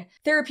and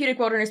therapeutic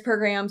wilderness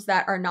programs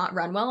that are not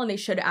run well, and they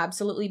should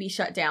absolutely be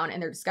shut down,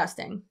 and they're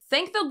disgusting.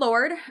 Thank the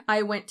Lord,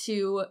 I went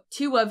to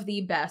 2 of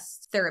the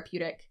best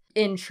therapeutic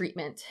in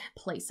treatment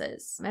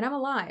places, and I'm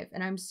alive,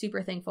 and I'm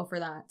super thankful for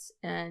that.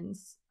 And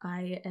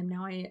I am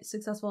now a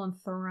successful and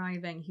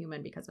thriving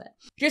human because of it.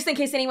 Just in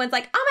case anyone's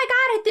like, oh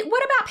my God,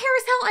 what about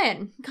Paris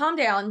Hilton? Calm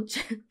down.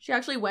 She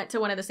actually went to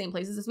one of the same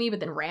places as me, but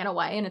then ran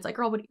away. And it's like,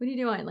 girl, what are you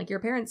doing? Like, your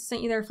parents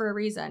sent you there for a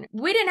reason.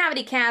 We didn't have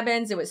any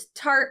cabins. It was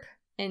tarp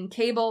and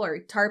cable, or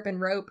tarp and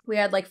rope. We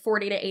had like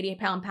 40 to 80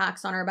 pound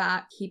packs on our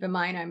back. Keep in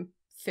mind, I'm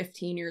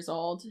 15 years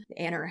old,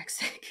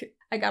 anorexic.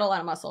 I got a lot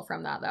of muscle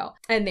from that though.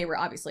 And they were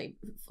obviously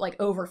like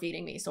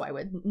overfeeding me so I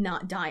would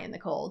not die in the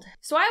cold.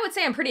 So I would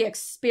say I'm pretty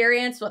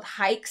experienced with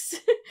hikes.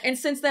 And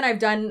since then I've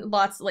done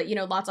lots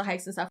of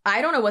hikes and stuff.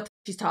 I don't know what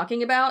she's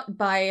talking about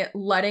by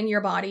letting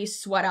your body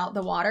sweat out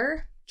the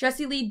water.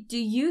 Jessie Lee, do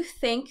you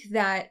think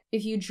that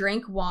if you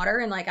drink water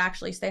and like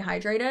actually stay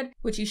hydrated,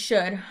 which you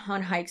should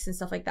on hikes and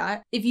stuff like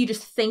that, if you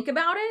just think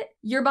about it,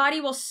 your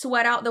body will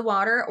sweat out the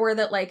water, or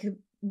that like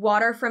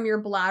water from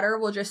your bladder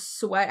will just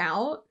sweat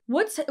out?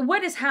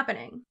 What is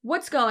happening?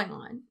 What's going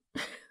on?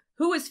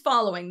 Who is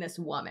following this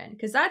woman?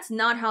 Because that's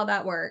not how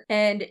that works.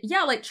 And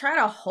yeah, like try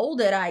to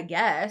hold it, I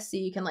guess, so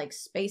you can like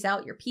space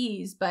out your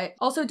pees, but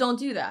also don't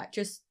do that.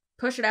 Just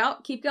push it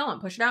out, keep going,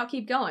 push it out,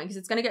 keep going, because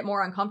it's going to get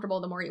more uncomfortable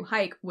the more you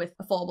hike with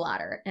a full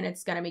bladder, and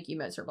it's going to make you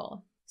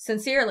miserable.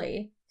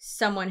 Sincerely,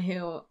 someone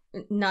who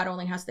not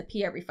only has to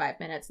pee every 5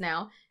 minutes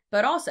now,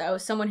 but also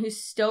someone who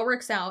still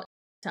works out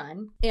a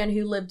ton and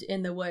who lived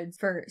in the woods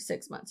for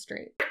 6 months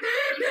straight.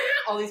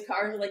 All these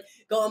cars are like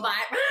going by,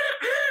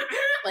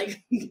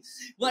 like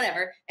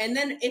whatever. And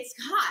then it's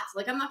hot.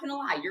 Like, I'm not going to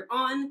lie, you're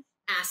on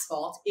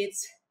asphalt.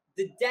 It's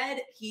the dead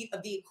heat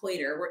of the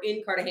equator. We're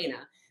in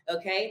Cartagena.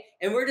 Okay.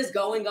 And we're just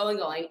going.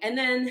 And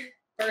then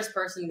first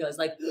person goes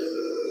like,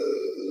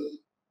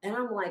 and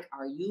I'm like,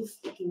 are you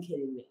freaking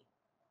kidding me?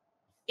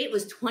 It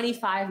was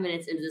 25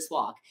 minutes into this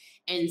walk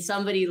and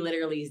somebody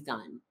literally is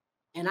done.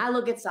 And I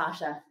look at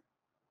Sasha.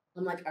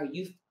 I'm like, are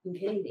you freaking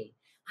kidding me?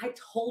 I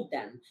told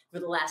them for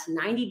the last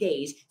 90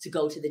 days to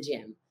go to the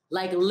gym.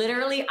 Like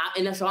literally.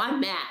 And so I'm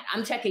mad.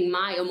 I'm checking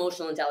my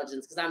emotional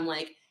intelligence because I'm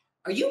like,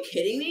 are you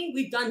kidding me?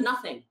 We've done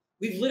nothing.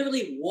 We've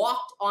literally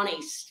walked on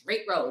a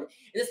straight road.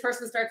 And this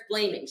person starts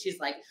blaming. She's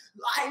like,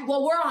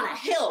 well, we're on a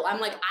hill.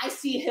 I'm like, I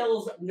see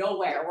hills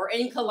nowhere. We're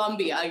in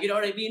Colombia. You know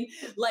what I mean?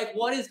 Like,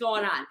 what is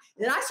going on?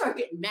 And then I start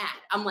getting mad.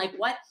 I'm like,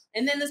 what?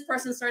 And then this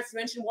person starts to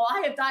mention, well,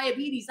 I have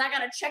diabetes. I got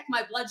to check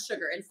my blood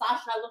sugar. And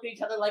Sasha and I look at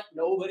each other like,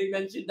 nobody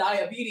mentioned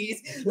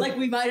diabetes. Like,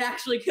 we might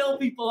actually kill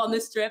people on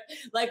this trip.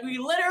 Like, we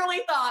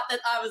literally thought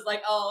that. I was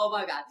like, oh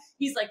my God.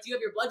 He's like, do you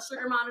have your blood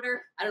sugar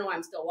monitor? I don't know why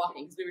I'm still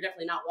walking, because we were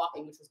definitely not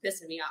walking, which was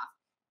pissing me off.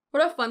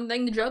 What a fun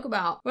thing to joke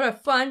about. What a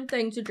fun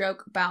thing to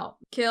joke about.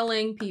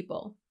 Killing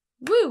people.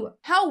 Woo!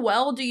 How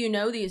well do you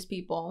know these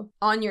people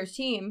on your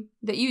team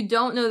that you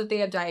don't know that they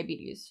have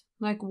diabetes?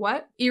 Like,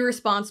 what?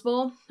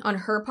 Irresponsible on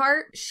her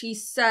part. She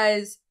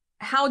says,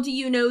 how do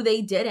you know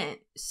they didn't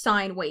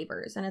sign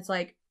waivers? And it's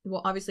like,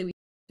 well, obviously we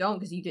don't,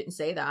 because you didn't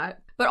say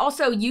that. But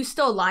also, you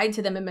still lied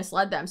to them and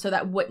misled them, so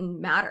that wouldn't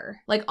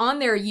matter. Like, on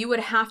there, you would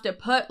have to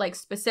put, like,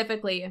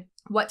 specifically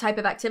what type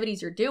of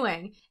activities you're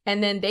doing,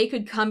 and then they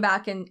could come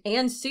back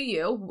and sue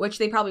you, which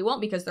they probably won't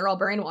because they're all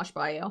brainwashed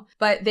by you.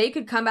 But they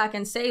could come back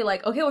and say,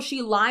 like, okay, well,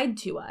 she lied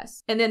to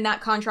us. And then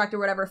that contract or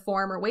whatever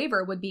form or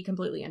waiver would be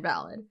completely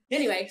invalid.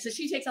 Anyway, so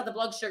she takes out the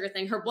blood sugar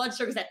thing. Her blood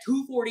sugar's at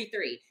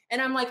 243.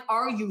 And I'm like,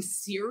 are you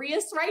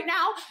serious right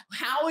now?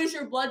 How is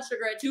your blood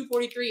sugar at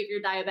 243 if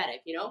you're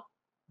diabetic, you know?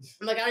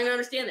 I'm like, I don't even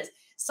understand this.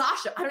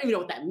 Sasha, I don't even know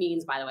what that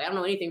means, by the way. I don't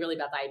know anything really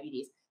about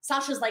diabetes.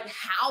 Sasha's like,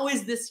 how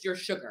is this your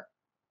sugar?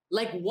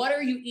 Like, what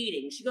are you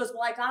eating? She goes,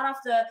 well, I got off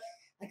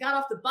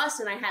the bus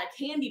and I had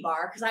a candy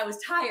bar because I was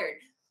tired.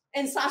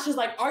 And Sasha's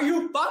like, are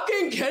you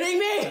fucking kidding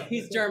me?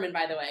 He's German,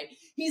 by the way.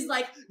 He's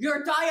like,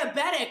 you're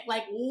diabetic.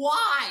 Like,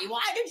 why?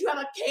 Why did you have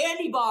a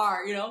candy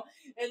bar? You know?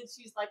 And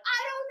she's like, I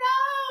don't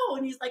know.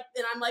 And he's like,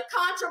 and I'm like,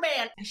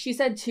 contraband. She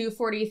said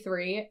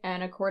 243.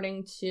 And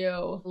according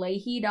to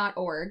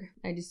Leahy.org,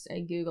 I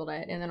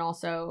Googled it. And then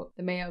also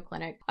the Mayo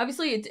Clinic.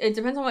 Obviously, it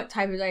depends on what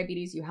type of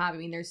diabetes you have. I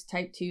mean, there's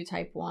type 2,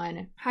 type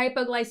 1.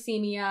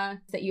 Hypoglycemia,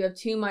 that you have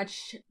too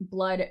much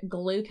blood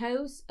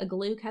glucose. A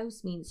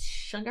glucose means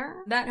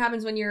sugar. That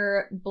happens when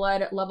your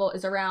blood level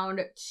is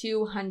around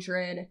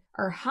 200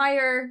 or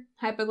higher.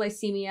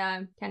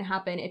 Hypoglycemia can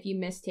happen if you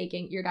miss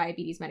taking your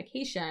diabetes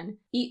medication,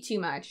 eat too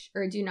much,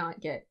 or do not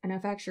get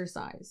enough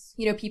exercise.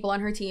 You know, people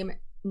on her team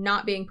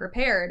not being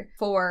prepared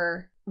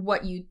for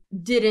what you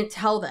didn't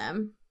tell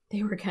them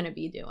they were going to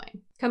be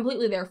doing.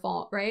 Completely their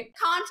fault, right?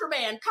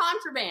 Contraband.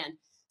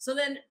 So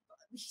then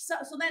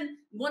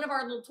one of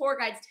our little tour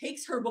guides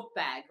takes her book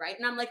bag, right?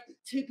 And I'm like,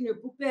 taking your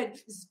book bag,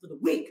 this is for the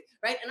week,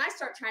 right? And I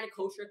start trying to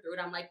coach her through it.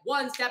 I'm like,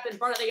 one step in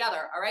front of the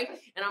other, all right?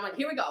 And I'm like,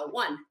 here we go.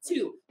 1,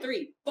 2,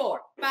 3,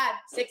 4, 5,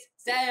 6,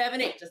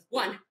 7, 8. Just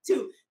 1,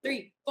 2,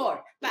 3,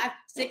 4, 5,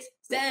 6,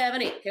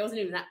 7, 8. Okay, it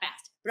wasn't even that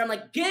fast. But I'm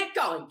like, get it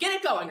going,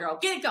 girl,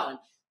 get it going.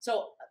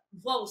 So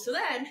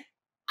then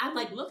I'm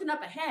like looking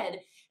up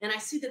ahead and I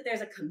see that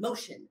there's a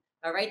commotion.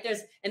 All right,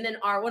 and then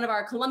one of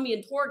our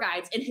Colombian tour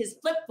guides in his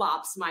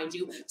flip-flops, mind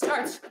you,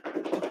 starts in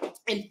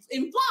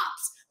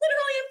flops,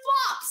 literally in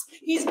flops.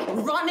 He's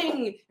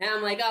running, and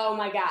I'm like, oh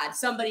my God,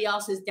 somebody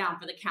else is down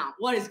for the count.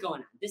 What is going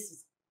on? This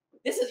is,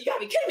 you gotta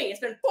be kidding me. It's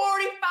been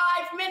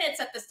 45 minutes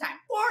at this time,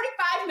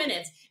 45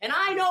 minutes. And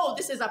I know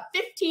this is a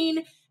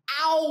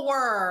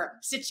 15-hour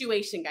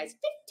situation, guys.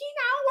 15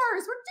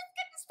 hours, we're just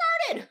getting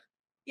started.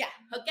 Yeah,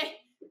 okay.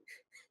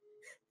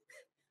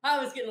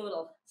 I was getting a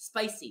little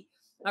spicy.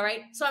 All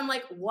right. So I'm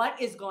like, what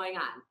is going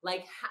on?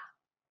 Like,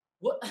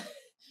 what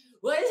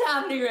is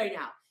happening right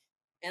now?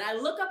 And I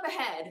look up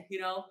ahead, you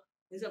know,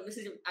 I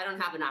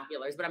don't have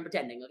binoculars, but I'm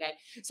pretending. Okay.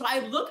 So I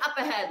look up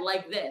ahead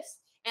like this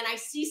and I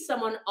see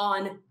someone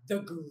on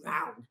the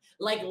ground,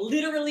 like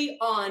literally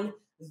on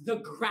the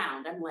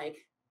ground. I'm like,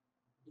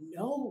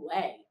 no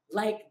way.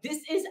 Like,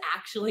 this is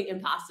actually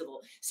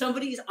impossible.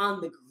 Somebody's on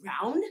the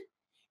ground.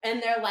 And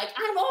they're like,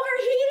 I'm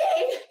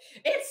overheating.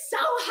 It's so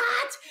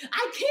hot.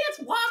 I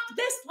can't walk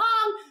this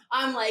long.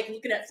 I'm like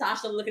looking at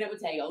Sasha, looking at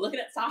Mateo, looking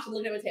at Sasha,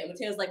 looking at Mateo.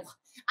 Mateo's like,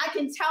 I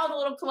can tell the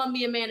little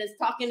Colombian man is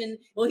talking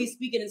he's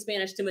speaking in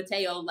Spanish to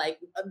Mateo. Like,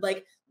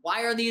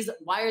 why are these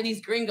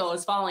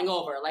gringos falling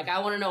over? Like, I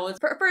want to know what's.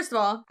 First of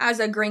all,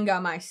 as a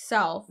gringa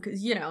myself,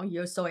 because, you know,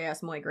 yo soy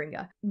es muy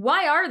gringa.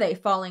 Why are they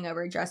falling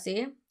over,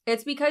 Jessie?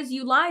 It's because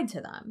you lied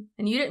to them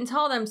and you didn't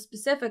tell them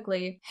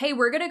specifically, hey,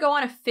 we're going to go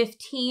on a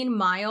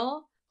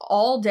 15-mile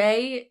all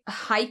day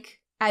hike,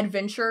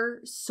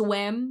 adventure,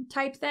 swim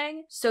type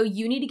thing. So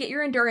you need to get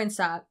your endurance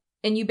up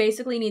and you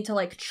basically need to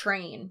like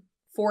train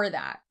for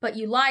that. But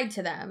you lied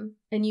to them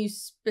and you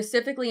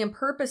specifically and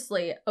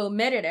purposely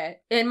omitted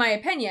it, in my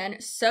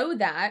opinion, so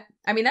that,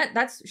 I mean,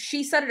 that's,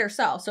 she said it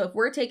herself. So if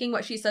we're taking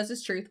what she says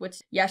as truth,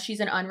 which yes, she's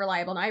an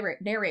unreliable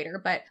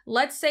narrator, but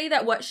let's say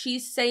that what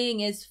she's saying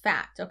is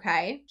fact,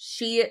 okay?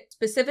 She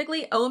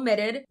specifically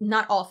omitted,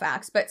 not all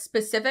facts, but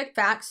specific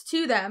facts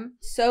to them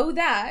so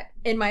that,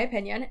 in my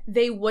opinion,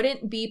 they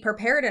wouldn't be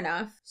prepared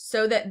enough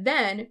so that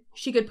then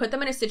she could put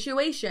them in a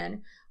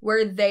situation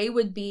where they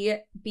would be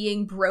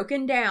being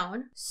broken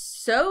down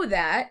so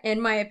that, in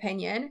my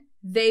opinion,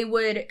 they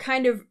would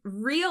kind of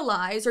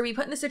realize or be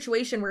put in the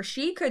situation where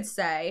she could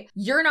say,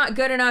 you're not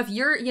good enough,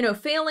 you're, you know,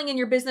 failing in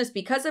your business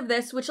because of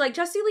this, which like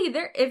Jessie Lee,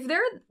 if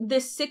they're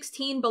this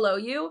 16 below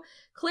you,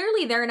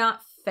 clearly they're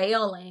not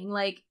failing.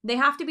 Like they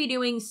have to be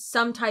doing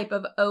some type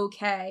of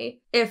okay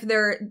if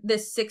they're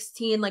this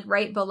 16 like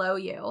right below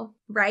you,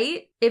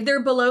 right? If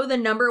they're below the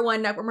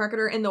 #1 network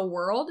marketer in the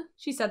world,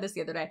 she said this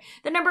the other day,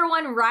 the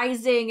 #1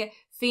 rising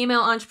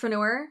female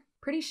entrepreneur,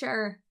 pretty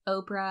sure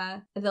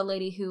Oprah, the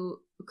lady who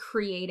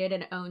created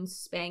and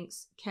owns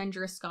Spanx,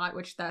 Kendra Scott,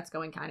 which that's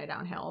going kind of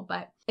downhill.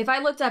 But if I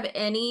looked up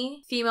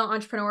any female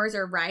entrepreneurs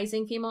or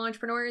rising female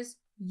entrepreneurs,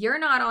 you're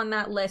not on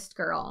that list,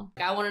 girl.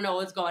 I want to know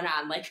what's going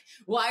on. Like,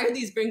 why are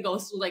these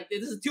gringos, like,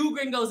 this is 2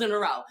 gringos in a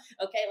row.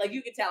 Okay, like,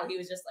 you could tell he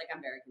was just like,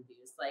 I'm very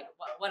confused. Like,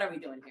 what are we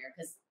doing here?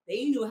 Because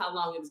they knew how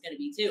long it was going to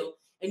be, too.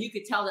 And you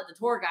could tell that the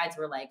tour guides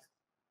were like,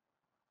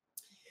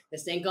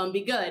 this ain't going to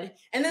be good.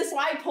 And then so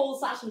I told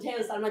Sasha and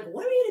Taylor, I'm like,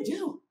 what are we going to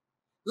do?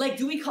 Like,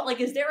 do we call,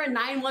 like, is there a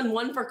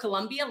 911 for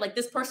Colombia? Like,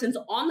 this person's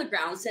on the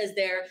ground, says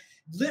they're,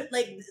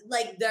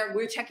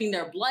 we're checking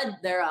their blood,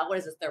 their,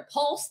 their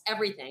pulse,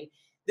 everything.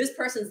 This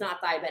person's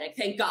not diabetic.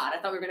 Thank God.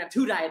 I thought we were going to have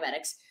 2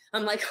 diabetics.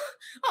 I'm like,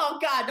 oh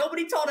God,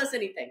 nobody told us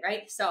anything,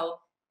 right? So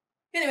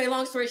anyway,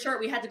 long story short,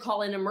 we had to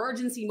call an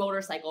emergency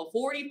motorcycle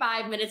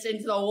 45 minutes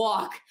into the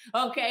walk,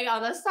 okay,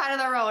 on the side of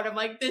the road. I'm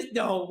like, there's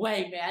no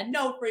way, man.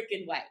 No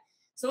freaking way.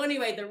 So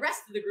anyway, the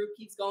rest of the group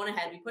keeps going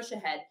ahead. We push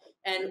ahead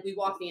and we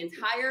walk the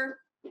entire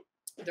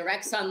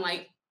direct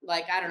sunlight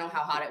Like, I don't know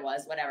how hot it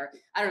was, whatever.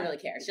 I don't really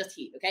care. It's just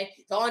heat, okay?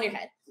 It's all in your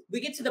head. We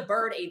get to the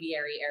bird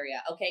aviary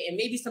area, okay? And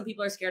maybe some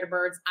people are scared of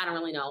birds. I don't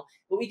really know.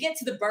 But we get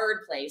to the bird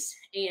place,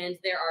 and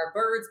there are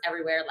birds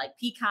everywhere, like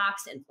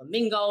peacocks and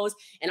flamingos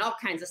and all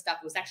kinds of stuff.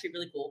 It was actually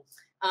really cool.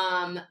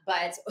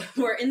 But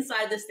we're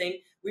inside this thing.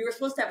 We were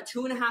supposed to have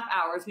 2.5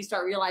 hours. We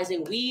start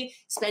realizing we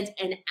spent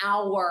an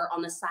hour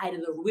on the side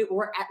of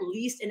we're at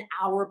least an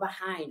hour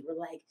behind. We're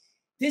like,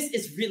 this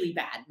is really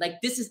bad.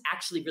 Like, this is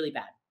actually really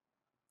bad.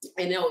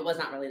 I know it was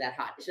not really that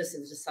hot. It was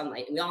just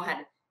sunlight, and we all had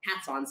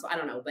hats on. So I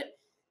don't know, but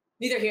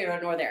neither here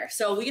nor there.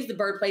 So we get to the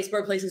bird place.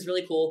 Bird place is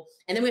really cool.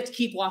 And then we have to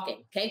keep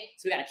walking. Okay.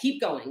 So we got to keep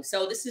going.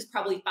 So this is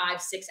probably 5-6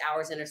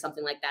 hours in or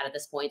something like that at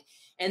this point.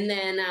 And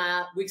then,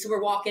 so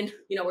we're walking,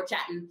 you know, we're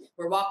chatting,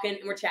 we're walking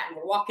and we're chatting,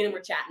 we're walking and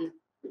we're chatting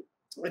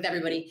with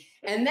everybody.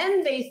 And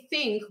then they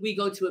think we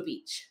go to a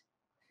beach.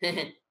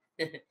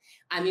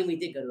 I mean, we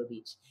did go to a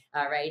beach.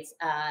 All right.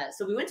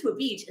 So we went to a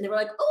beach and they were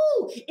like,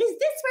 oh, is this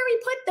where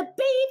we put the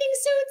bathing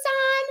suits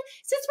on?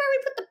 Is this where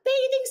we put the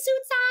bathing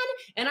suits on?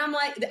 And I'm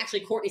like,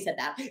 actually, Courtney said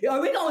that.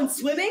 Are we going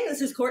swimming?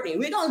 This is Courtney. Are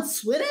we going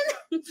swimming?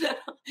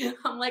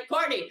 I'm like,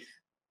 Courtney,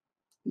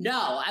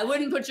 no, I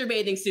wouldn't put your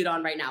bathing suit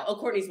on right now. Oh,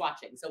 Courtney's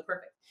watching. So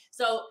perfect.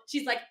 So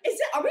she's like,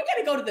 are we going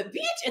to go to the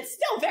beach? It's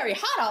still very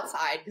hot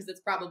outside because it's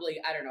probably,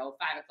 I don't know,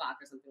 5 o'clock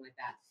or something like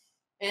that.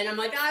 And I'm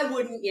like, I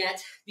wouldn't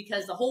yet,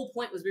 because the whole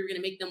point was we were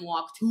going to make them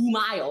walk 2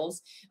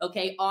 miles,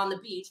 okay, on the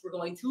beach. We're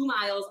going 2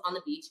 miles on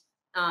the beach.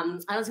 I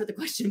don't know what the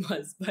question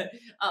was, but,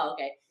 oh,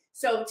 okay.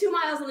 So 2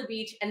 miles on the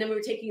beach, and then we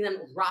were taking them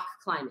rock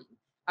climbing.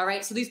 All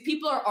right. So these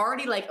people are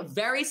already like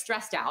very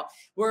stressed out.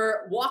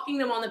 We're walking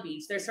them on the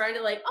beach. They're starting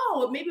to like,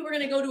 oh, maybe we're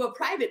going to go to a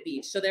private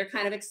beach. So they're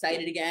kind of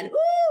excited again.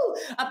 Ooh,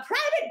 a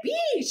private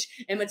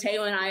beach. And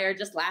Mateo and I are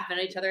just laughing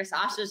at each other.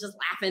 Sasha's just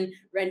laughing.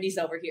 Rendy's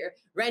over here.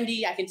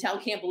 Rendy, I can tell,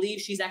 can't believe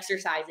she's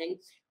exercising.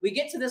 We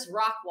get to this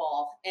rock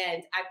wall,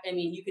 and I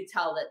mean, you could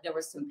tell that there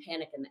was some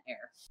panic in the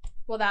air.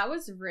 Well, that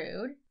was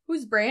rude.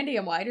 Who's Brandy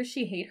and why does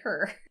she hate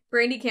her?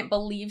 Brandy can't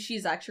believe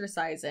she's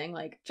exercising.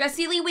 Like,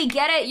 Jessie Lee, we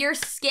get it. You're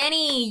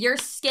skinny. You're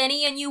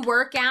skinny and you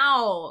work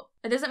out.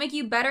 It doesn't make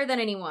you better than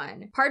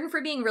anyone. Pardon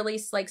for being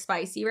really like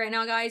spicy right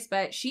now, guys,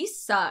 but she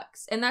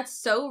sucks. And that's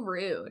so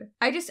rude.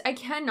 I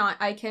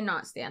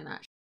cannot stand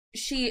that.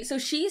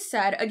 She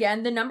said,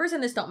 again, the numbers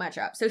in this don't match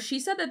up. So she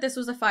said that this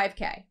was a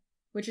 5K,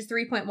 which is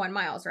 3.1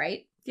 miles, right?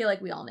 I feel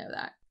like we all know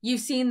that.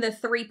 You've seen the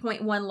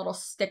 3.1 little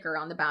sticker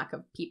on the back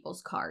of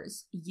people's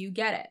cars. You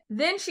get it.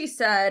 Then she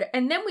said,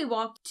 and then we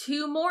walked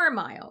 2 more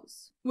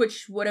miles,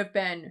 which would have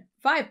been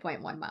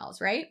 5.1 miles,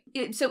 right?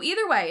 So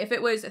either way, if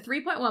it was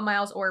 3.1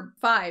 miles or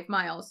 5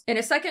 miles, in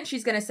a second,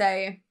 she's going to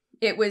say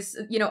it was,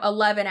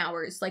 11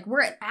 hours. Like,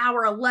 we're at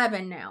hour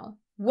 11 now.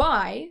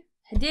 Why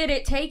did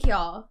it take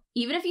y'all,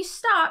 even if you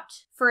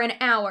stopped for an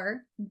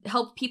hour,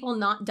 help people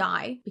not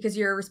die because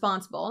you're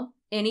responsible,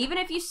 and even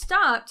if you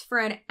stopped for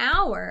an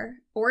hour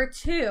or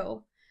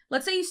 2,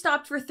 let's say you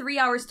stopped for 3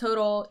 hours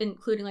total,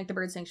 including like the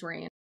bird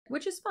sanctuary,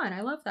 which is fun.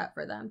 I love that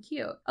for them.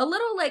 Cute. A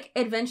little like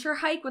adventure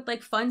hike with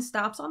like fun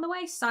stops on the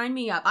way. Sign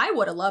me up. I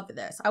would have loved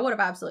this. I would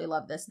have absolutely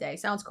loved this day.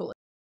 Sounds cool.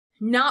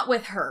 Not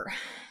with her.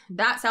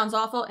 That sounds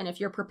awful. And if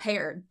you're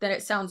prepared, then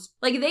it sounds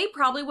like they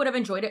probably would have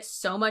enjoyed it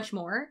so much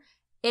more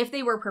if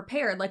they were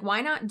prepared. Like,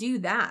 why not do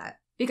that?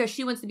 Because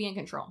she wants to be in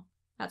control.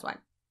 That's why.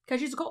 Because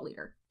she's a cult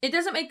leader. It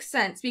doesn't make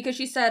sense because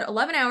she said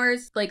 11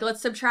 hours, like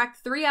let's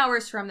subtract 3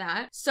 hours from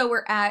that. So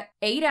we're at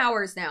 8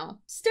 hours now.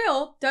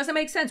 Still doesn't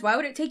make sense. Why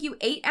would it take you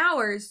 8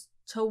 hours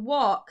to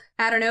walk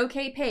at an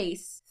okay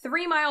pace,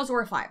 3 miles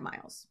or 5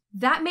 miles?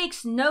 That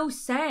makes no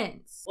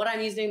sense. What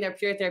I'm using their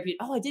pure therapy.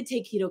 Oh, I did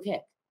take Keto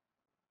Kick.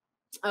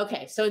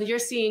 Okay, so you're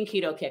seeing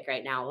Keto Kick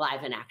right now,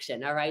 live in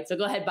action. All right, so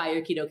go ahead, buy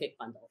your Keto Kick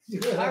bundle.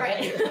 All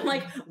right, I'm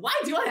like, why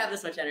do I have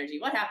this much energy?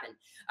 What happened?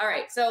 All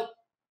right, so,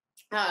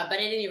 but at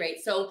any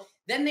rate, so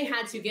then they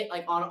had to get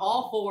like on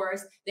all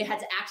fours. They had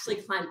to actually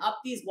climb up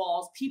these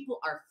walls. People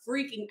are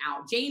freaking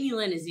out. Jamie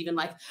Lynn is even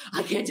like,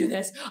 I can't do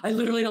this. I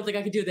literally don't think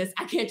I can do this.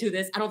 I can't do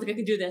this. I don't think I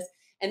can do this.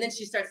 And then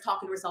she starts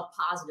talking to herself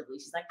positively.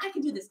 She's like, I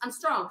can do this. I'm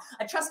strong.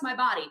 I trust my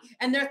body.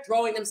 And they're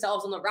throwing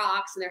themselves on the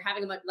rocks and they're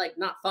having like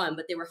not fun,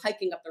 but they were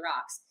hiking up the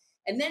rocks.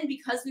 And then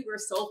because we were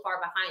so far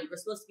behind, we're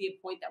supposed to be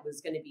a point that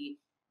was going to be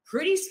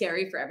pretty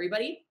scary for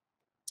everybody,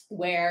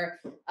 where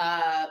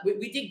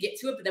we did get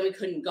to it, but then we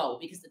couldn't go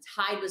because the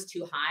tide was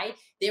too high.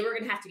 They were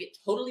going to have to get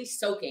totally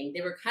soaking.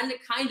 They were kind of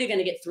going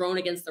to get thrown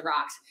against the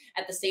rocks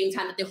at the same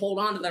time that they hold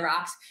on to the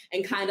rocks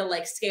and kind of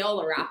like scale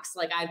the rocks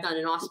like I've done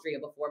in Austria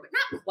before, but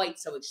not quite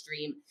so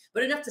extreme,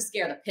 but enough to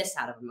scare the piss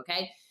out of them,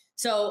 okay?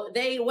 So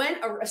they went,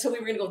 so we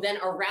were going to go then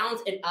around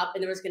and up,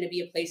 and there was going to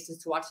be a place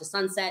to watch the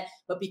sunset.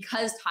 But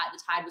because the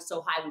tide was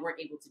so high, we weren't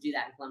able to do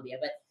that in Colombia,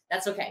 but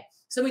that's okay.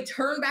 So we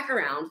turned back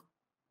around.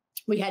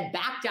 We head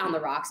back down the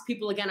rocks.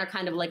 People, again, are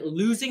kind of like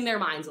losing their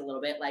minds a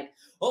little bit. Like,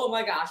 oh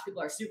my gosh,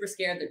 people are super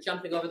scared. They're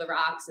jumping over the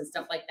rocks and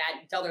stuff like that. You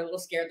can tell they're a little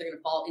scared. They're going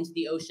to fall into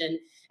the ocean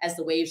as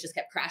the waves just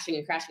kept crashing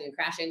and crashing and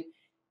crashing.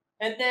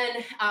 And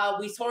then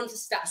we told them to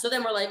stop. So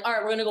then we're like, all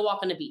right, we're going to go walk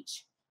on the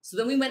beach. So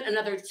then we went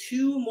another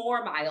 2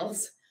 more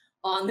miles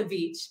on the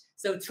beach.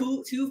 So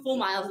two full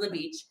miles on the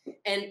beach.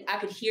 And I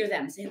could hear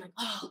them saying like,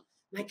 oh,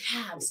 my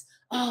calves.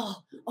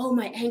 Oh,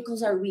 my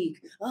ankles are weak.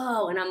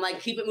 Oh, and I'm like,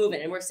 keep it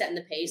moving. And we're setting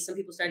the pace. Some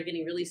people started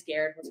getting really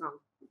scared. What's wrong?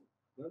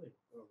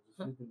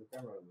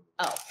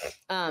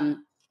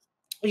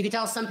 You could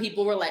tell some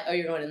people were like, oh,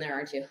 you're going in there,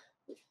 aren't you?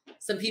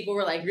 Some people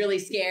were like really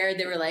scared.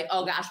 They were like,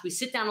 oh gosh, we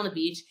sit down on the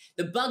beach.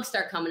 The bugs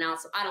start coming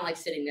out. So I don't like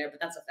sitting there,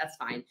 but that's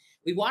fine.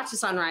 We watched the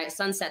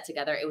sunset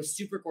together. It was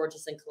super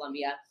gorgeous in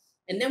Colombia.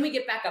 And then we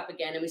get back up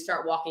again and we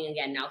start walking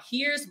again. Now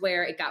here's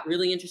where it got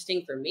really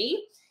interesting for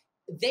me.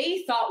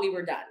 They thought we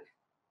were done.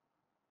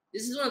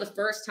 This is one of the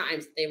first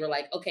times they were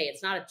like, okay,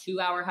 it's not a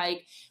 2-hour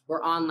hike.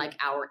 We're on like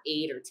hour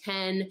 8 or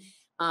 10,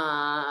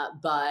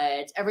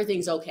 but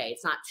everything's okay.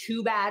 It's not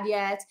too bad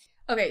yet.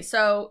 Okay,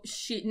 so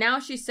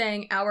she's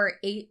saying hour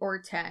 8 or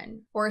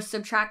 10, or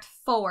subtract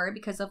 4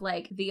 because of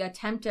like the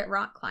attempt at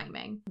rock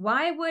climbing.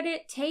 Why would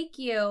it take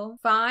you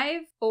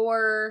 5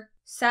 or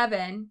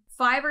 7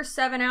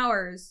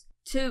 hours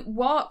to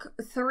walk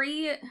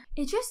 3?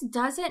 It just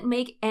doesn't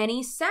make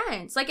any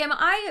sense. Like, am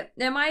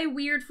I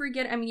weird for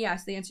getting, I mean,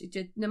 yes, the answer,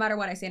 no matter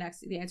what I say next,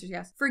 the answer is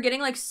yes. For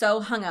getting like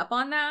so hung up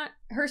on that,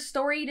 her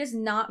story does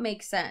not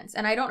make sense.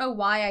 And I don't know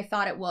why I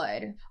thought it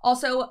would.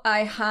 Also,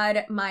 I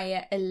had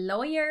my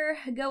lawyer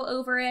go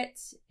over it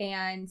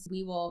and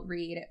we will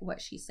read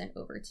what she sent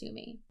over to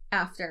me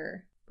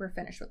after we're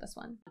finished with this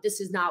one.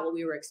 This is not what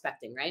we were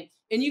expecting, right?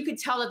 And you could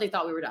tell that they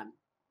thought we were done.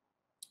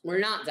 We're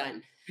not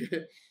done.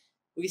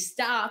 We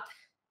stop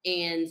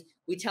and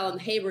we tell them,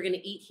 hey, we're going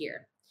to eat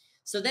here.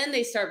 So then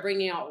they start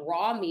bringing out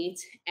raw meat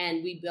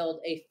and we build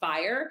a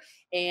fire.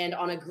 And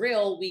on a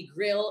grill, we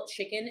grill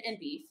chicken and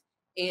beef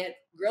and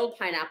grilled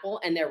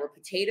pineapple. And there were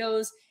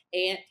potatoes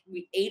and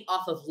we ate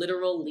off of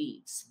literal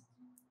leaves.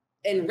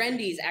 And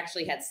Rendy's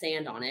actually had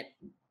sand on it.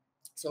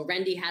 So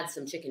Rendy had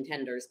some chicken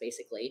tenders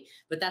basically,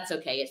 but that's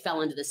okay. It fell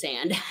into the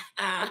sand.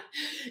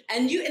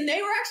 And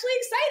they were actually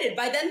excited.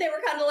 By then they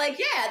were kind of like,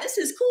 yeah, this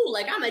is cool.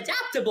 Like I'm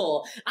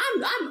adaptable.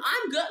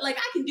 I'm good. Like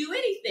I can do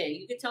anything.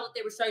 You could tell that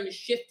they were starting to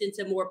shift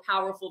into more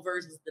powerful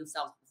versions of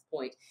themselves at this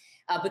point.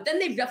 But then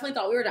they definitely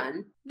thought we were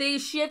done. They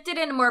shifted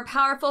into more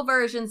powerful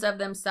versions of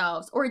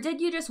themselves. Or did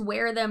you just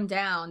wear them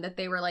down that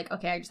they were like,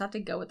 okay, I just have to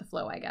go with the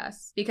flow, I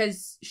guess?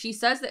 Because she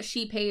says that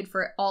she paid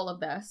for all of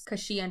this because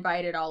she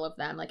invited all of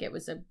them. Like it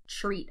was a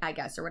treat, I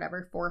guess, or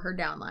whatever for her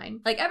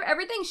downline. Like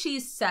everything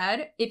she's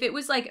said, if it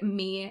was like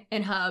me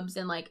and Hubs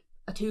and like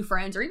 2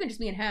 friends or even just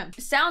me and him,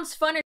 sounds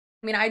fun. I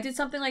mean, I did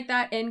something like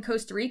that in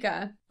Costa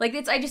Rica. Like,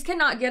 I just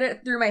cannot get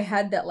it through my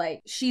head that, like,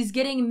 she's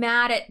getting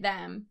mad at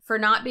them for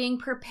not being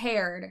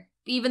prepared,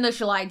 even though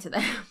she lied to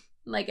them.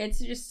 Like, it's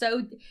just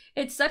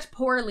it's such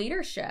poor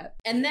leadership.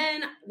 And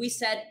then we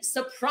said,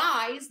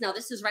 surprise. Now,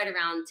 this is right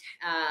around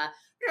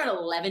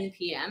 11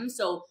 p.m.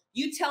 So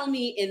you tell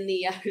me in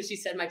the, she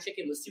said my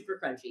chicken was super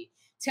crunchy.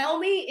 Tell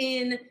me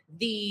in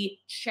the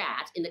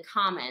chat, in the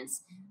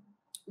comments,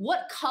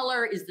 what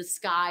color is the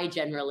sky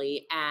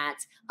generally at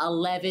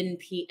 11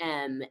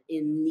 p.m.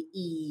 in the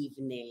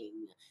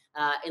evening?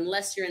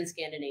 Unless you're in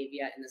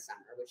Scandinavia in the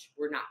summer, which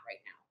we're not right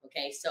now.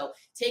 Okay, so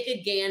take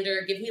a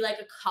gander, give me like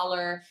a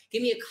color,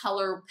 give me a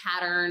color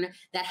pattern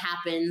that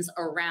happens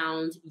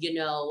around,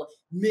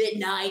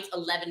 midnight,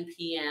 11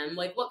 p.m.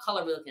 Like what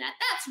color are we looking at?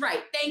 That's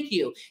right. Thank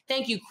you.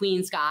 Thank you,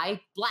 Queen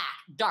Sky. Black,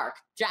 dark,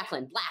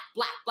 Jacqueline, black,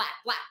 black, black,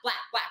 black, black,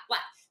 black,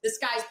 black. The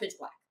sky's pitch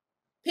black.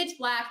 Pitch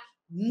black.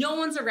 No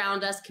one's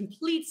around us,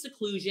 complete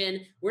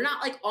seclusion. We're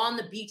not like on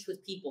the beach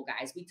with people,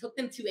 guys. We took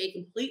them to a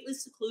completely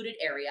secluded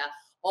area,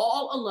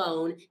 all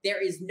alone.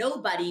 There is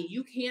nobody.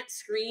 You can't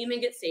scream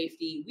and get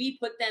safety. We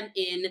put them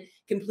in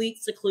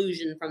complete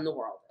seclusion from the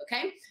world,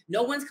 okay?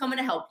 No one's coming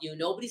to help you.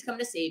 Nobody's coming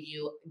to save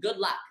you. Good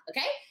luck,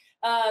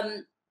 okay?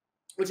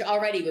 Which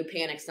already would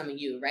panic some of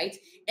you, right?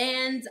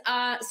 And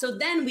so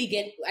then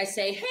I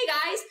say, hey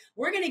guys,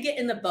 we're gonna get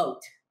in the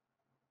boat.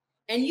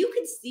 And you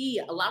could see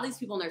a lot of these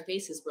people on their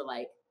faces were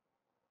like,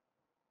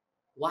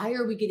 why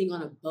are we getting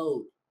on a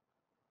boat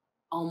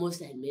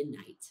almost at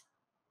midnight?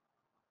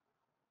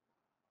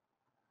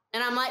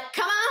 And I'm like,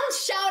 come on,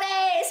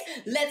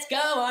 shouties, let's go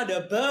on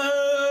a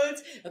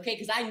boat. Okay,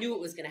 because I knew it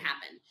was going to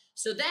happen.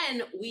 So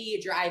then we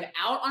drive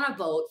out on a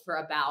boat for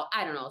about,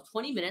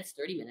 20 minutes,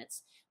 30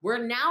 minutes.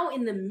 We're now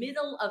in the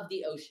middle of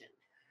the ocean.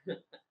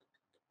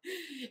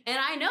 And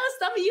I know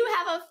some of you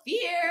have a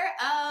fear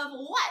of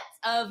what?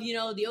 Of,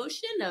 the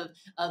ocean,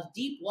 of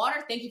deep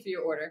water. Thank you for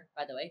your order,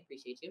 by the way.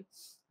 Appreciate you.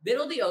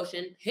 Middle of the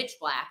ocean, pitch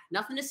black,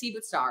 nothing to see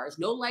but stars,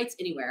 no lights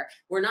anywhere.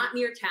 We're not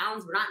near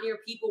towns. We're not near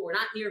people. We're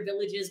not near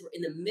villages. We're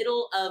in the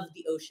middle of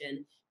the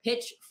ocean,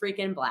 pitch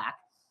freaking black.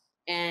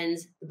 And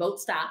the boat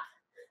stopped.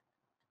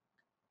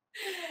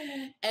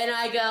 And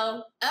I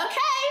go,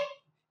 okay,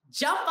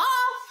 jump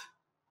off.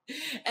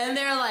 And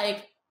they're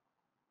like,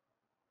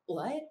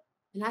 what?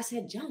 And I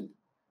said,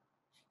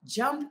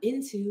 jump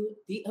into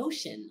the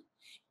ocean.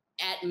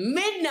 at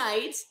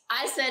midnight,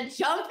 I said,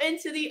 jump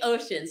into the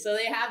ocean. So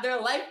they have their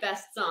life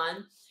vests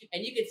on.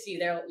 And you could see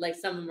they're like,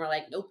 some of them were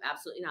like, nope,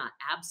 absolutely not.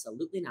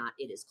 Absolutely not.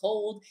 It is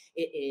cold.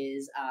 It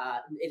is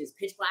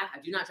pitch black. I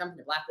do not jump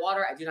into black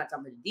water. I do not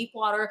jump into deep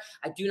water.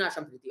 I do not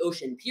jump into the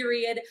ocean,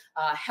 period.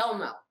 Hell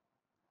no.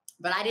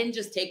 But I didn't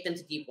just take them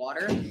to deep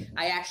water.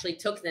 I actually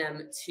took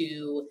them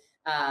to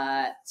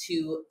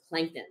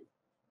plankton.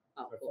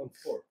 Oh,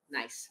 cool.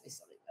 Nice. I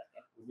still think that.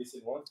 Okay. We're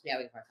missing one? Yeah,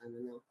 we can part time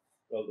now.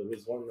 Well, there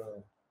was one.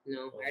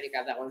 No, I already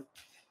grabbed that one.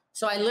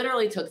 So I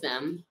literally took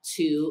them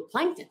to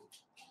plankton.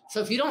 So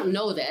if you don't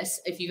know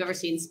this, if you've ever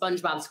seen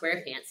SpongeBob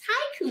SquarePants,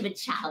 hi,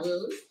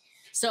 Kumbachals.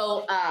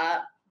 So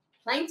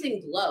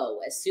plankton glow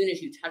as soon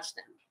as you touch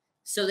them.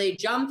 So they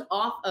jumped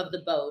off of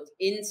the boat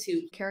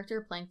into...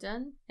 Character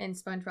Plankton in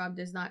SpongeBob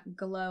does not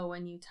glow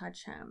when you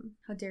touch him.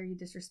 How dare you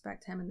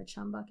disrespect him in the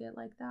chum bucket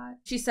like that?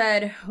 She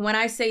said, when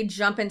I say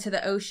jump into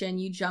the ocean,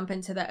 you jump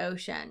into the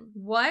ocean.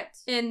 What?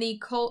 In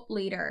the cult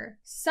leader.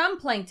 Some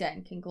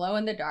plankton can glow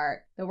in the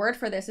dark. The word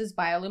for this is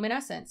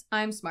bioluminescence.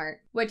 I'm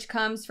smart. Which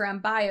comes from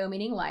bio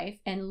meaning life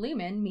and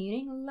lumen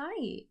meaning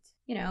light.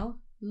 You know,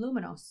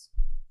 luminous.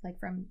 Like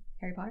from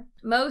Harry Potter.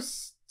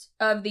 Most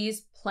of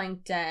these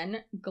plankton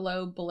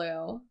glow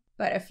blue,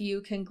 but a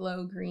few can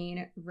glow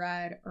green,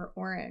 red, or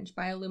orange.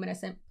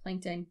 Bioluminescent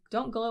plankton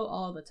don't glow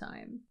all the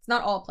time. It's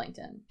not all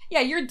plankton.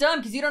 Yeah, you're dumb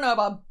because you don't know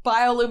about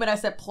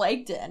bioluminescent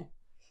plankton.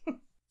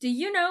 Do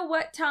you know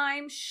what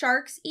time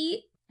sharks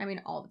eat? I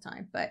mean, all the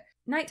time, but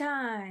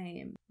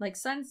nighttime.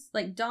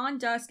 Like dawn,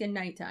 dusk, and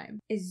nighttime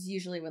is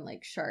usually when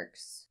like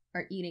sharks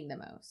are eating the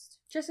most.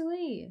 Jessie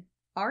Lee,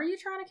 are you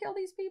trying to kill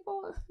these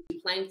people?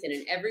 Plankton,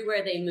 and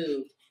everywhere they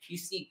moved, you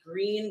see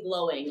green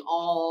glowing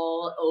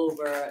all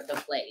over the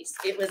place.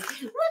 It was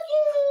rookie!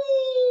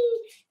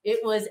 It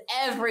was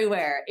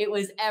everywhere. It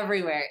was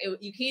everywhere.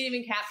 You can't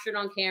even capture it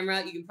on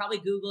camera. You can probably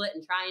Google it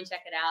and try and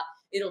check it out.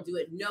 It'll do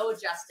it no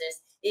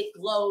justice. It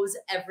glows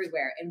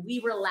everywhere. And we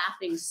were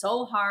laughing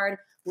so hard.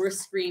 We're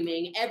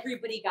screaming.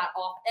 Everybody got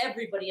off.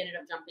 Everybody ended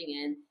up jumping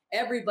in.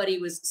 Everybody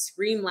was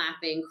scream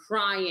laughing,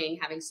 crying,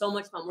 having so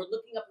much fun. We're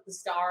looking up at the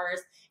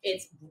stars.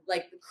 It's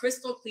like the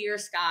crystal clear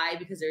sky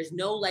because there's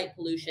no light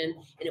pollution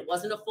and it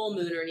wasn't a full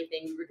moon or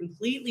anything. We were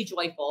completely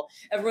joyful.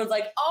 Everyone's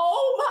like,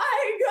 oh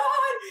my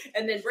God.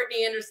 And then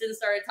Brittany Anderson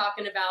started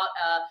talking about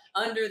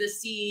under the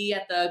sea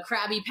at the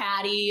Krabby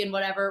Patty and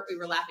whatever. We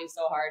were laughing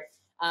so hard.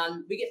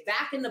 We get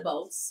back in the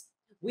boats.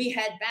 We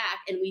head back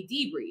and we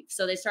debrief.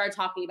 So they started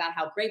talking about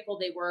how grateful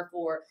they were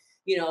for,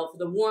 for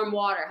the warm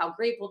water, how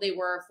grateful they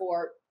were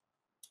for,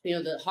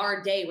 the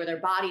hard day where their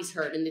bodies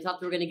hurt and they thought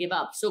they were going to give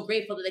up. So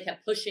grateful that they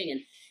kept pushing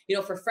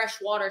and, for fresh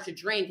water to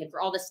drink and for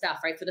all this stuff,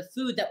 right? For the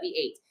food that we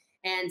ate.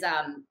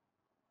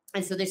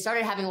 And so they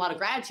started having a lot of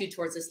gratitude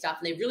towards this stuff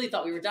and they really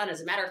thought we were done.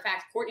 As a matter of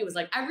fact, Courtney was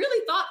like, I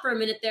really thought for a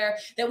minute there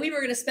that we were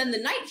going to spend the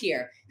night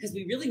here because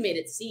we really made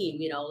it seem,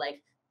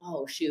 like,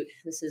 oh shoot,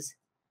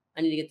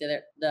 I need to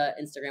get the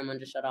Instagram one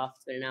to shut off.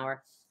 It's been an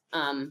hour.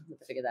 Have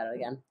to figure that out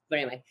again. But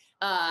anyway,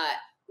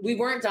 we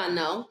weren't done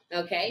though.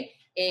 Okay.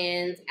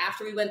 And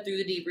after we went through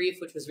the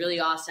debrief, which was really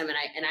awesome. And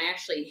I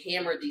actually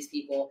hammered these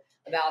people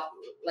about,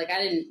 I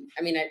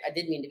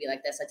didn't mean to be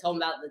like this. I told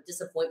them about the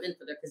disappointment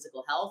for their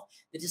physical health,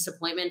 the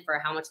disappointment for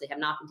how much they have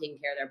not been taking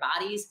care of their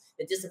bodies,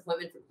 the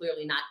disappointment for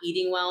clearly not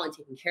eating well and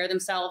taking care of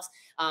themselves.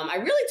 I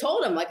really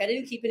told them, I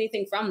didn't keep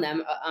anything from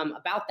them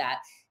about that.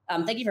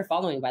 Thank you for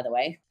following, by the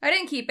way. I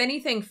didn't keep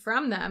anything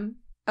from them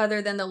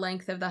other than the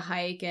length of the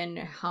hike and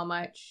how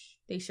much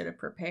they should have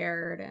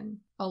prepared and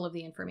all of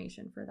the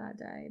information for that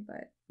day,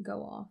 but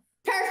go off.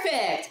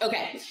 Perfect.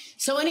 Okay.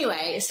 So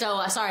anyway,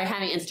 sorry, I'm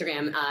having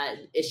Instagram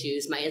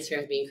issues. My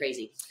Instagram's being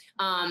crazy.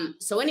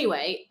 So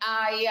anyway,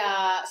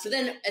 so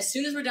then as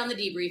soon as we're done the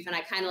debrief and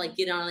I kind of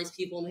get on all these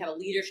people and we have a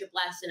leadership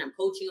lesson, I'm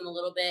coaching them a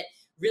little bit,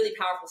 really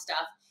powerful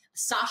stuff.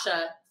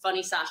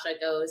 Funny Sasha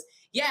goes,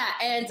 yeah,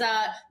 and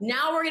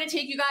now we're going to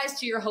take you guys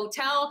to your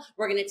hotel.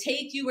 We're going to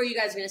take you where you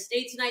guys are going to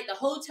stay tonight. The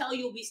hotel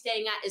you'll be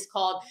staying at is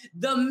called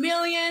the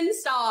Million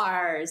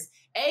Stars,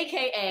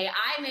 AKA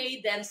I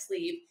made them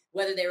sleep,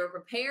 whether they were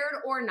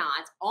prepared or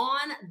not,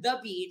 on the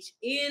beach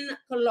in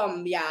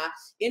Colombia,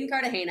 in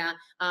Cartagena.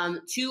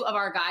 Two of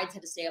our guides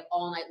had to stay up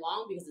all night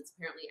long because it's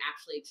apparently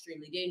actually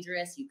extremely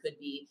dangerous. You could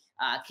be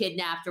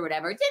kidnapped or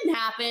whatever. It didn't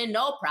happen.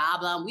 No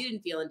problem. We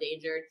didn't feel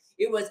endangered.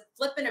 It was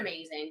flipping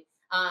amazing.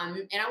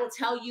 And I will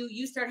tell you,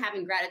 you start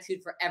having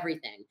gratitude for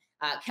everything.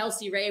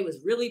 Kelsey Ray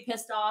was really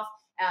pissed off.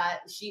 I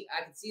could see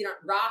it.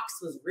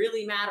 Rox was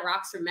really mad.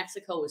 Rox from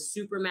Mexico was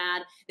super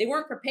mad. They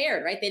weren't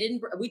prepared, right?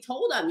 We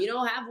told them,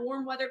 have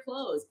warm weather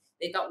clothes.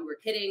 They thought we were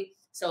kidding.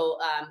 So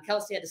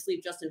Kelsey had to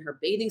sleep just in her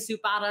bathing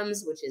suit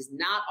bottoms, which is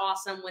not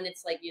awesome when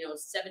it's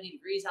 70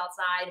 degrees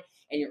outside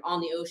and you're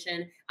on the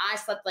ocean. I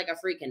slept like a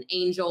freaking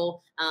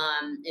angel.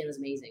 It was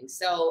amazing.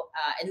 So,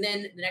 and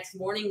then the next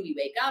morning we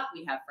wake up,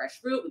 we have fresh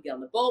fruit, we get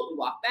on the boat, we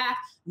walk back,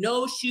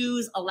 no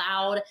shoes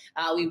allowed.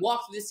 We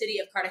walk through the city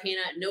of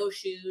Cartagena, no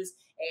shoes.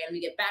 And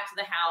we get back to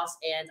the house,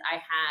 and I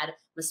had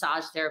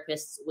massage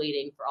therapists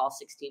waiting for all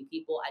 16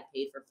 people. I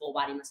paid for full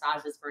body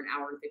massages for an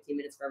hour and 15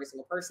 minutes for every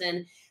single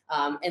person.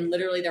 And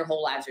literally their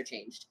whole lives are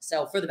changed.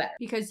 So for the better.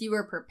 Because you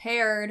were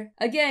prepared.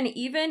 Again,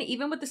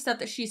 even with the stuff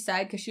that she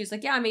said, because she was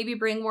like, yeah, maybe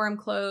bring warm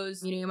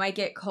clothes. You know, you might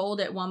get cold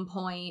at one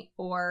point.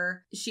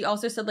 Or she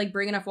also said, like,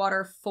 bring enough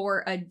water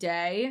for a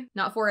day,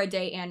 not for a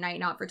day and night,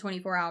 not for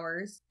 24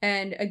 hours.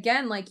 And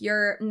again, like,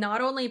 you're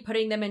not only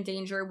putting them in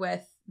danger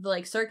with the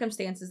like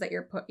circumstances that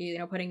you're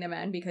putting them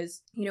in,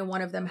 because, you know,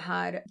 one of them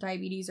had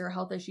diabetes or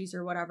health issues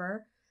or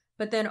whatever,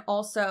 but then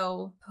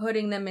also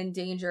putting them in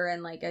danger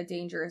in like a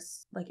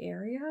dangerous like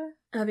area,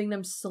 having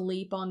them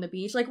sleep on the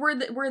beach. Like,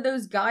 were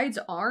those guides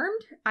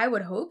armed? I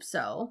would hope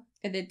so.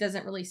 And it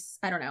doesn't really,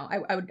 I don't know.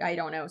 I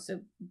don't know.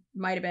 So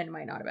might have been,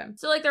 might not have been.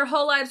 So like their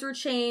whole lives were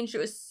changed. It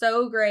was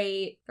so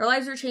great. Their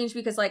lives were changed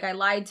because like I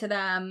lied to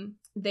them.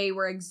 They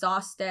were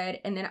exhausted,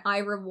 and then I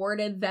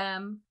rewarded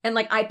them. And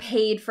like I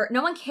paid for,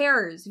 no one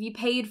cares if you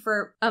paid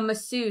for a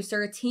masseuse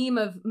or a team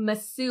of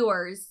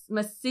masseuses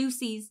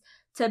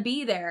to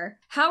be there.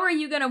 How are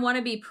you going to want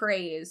to be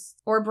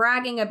praised or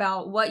bragging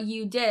about what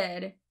you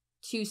did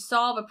to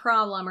solve a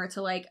problem or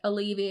to like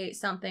alleviate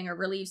something or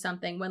relieve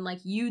something when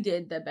like you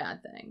did the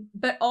bad thing?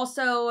 But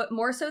also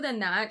more so than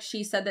that,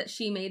 she said that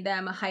she made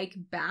them hike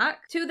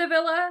back to the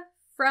villa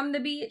from the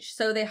beach.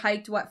 So they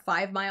hiked, what,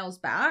 5 miles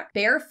back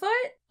barefoot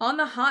on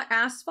the hot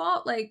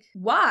asphalt? Like,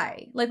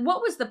 why? Like,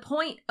 what was the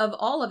point of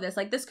all of this?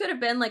 Like, this could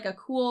have been like a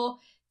cool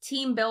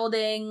team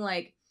building,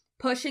 like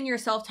pushing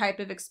yourself type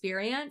of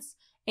experience.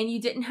 And you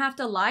didn't have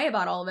to lie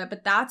about all of it,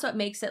 but that's what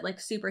makes it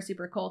like super,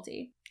 super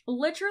culty.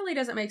 Literally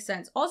doesn't make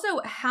sense. Also,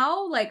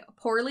 how like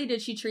poorly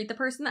did she treat the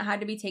person that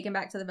had to be taken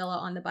back to the villa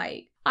on the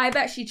bike? I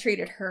bet she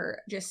treated her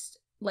just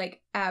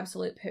like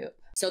absolute poop.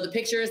 So the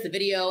pictures, the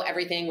video,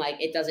 everything, like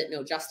it does it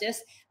no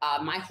justice.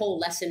 My whole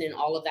lesson in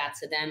all of that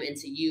to them and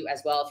to you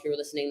as well, if you're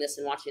listening to this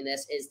and watching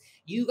this, is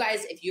you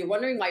guys, if you're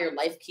wondering why your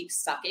life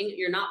keeps sucking,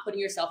 you're not putting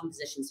yourself in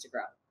positions to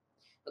grow.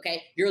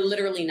 Okay, you're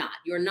literally not.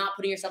 You're not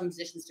putting yourself in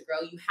positions to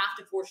grow. You have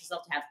to force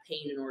yourself to have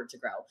pain in order to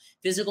grow.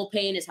 Physical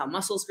pain is how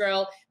muscles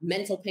grow.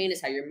 Mental pain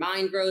is how your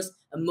mind grows.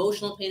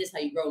 Emotional pain is how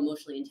you grow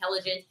emotionally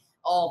intelligent.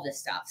 All this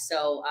stuff.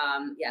 So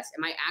yes,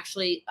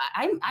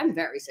 I'm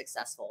very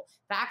successful.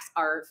 Facts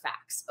are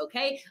facts.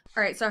 Okay.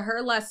 All right. So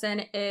her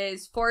lesson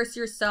is force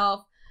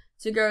yourself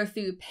to go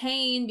through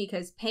pain,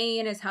 because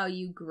pain is how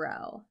you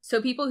grow.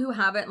 So people who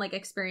haven't like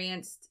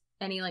experienced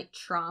any like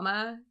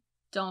trauma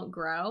don't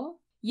grow.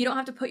 You don't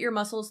have to put your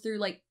muscles through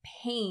like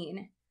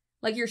pain.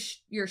 Like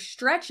you're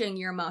stretching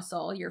your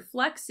muscle, you're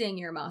flexing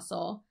your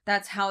muscle.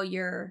 That's how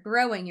you're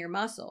growing your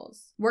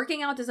muscles.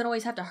 Working out doesn't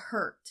always have to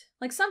hurt.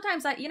 Like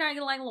sometimes I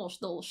get like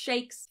little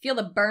shakes, feel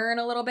the burn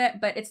a little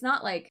bit, but it's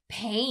not like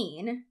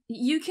pain.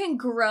 You can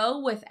grow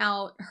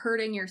without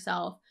hurting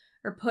yourself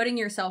or putting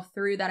yourself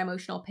through that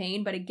emotional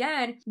pain. But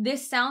again,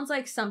 this sounds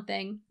like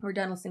something, we're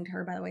done listening to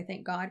her, by the way,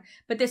 thank God.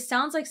 But this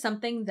sounds like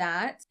something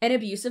that an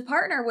abusive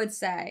partner would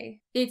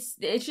say. It's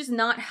just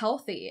not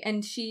healthy.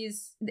 And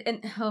it's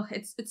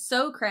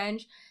so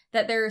cringe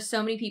that there are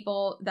so many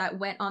people that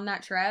went on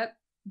that trip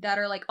that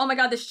are like, oh my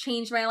God, this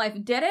changed my life.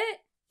 Did it?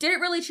 Did it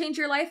really change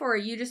your life, or are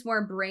you just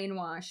more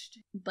brainwashed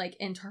like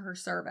into her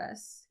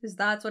service? Because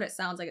that's what it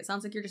sounds like. It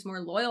sounds like you're just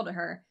more loyal to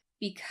her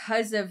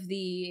because of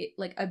the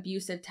like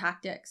abusive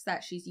tactics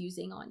that she's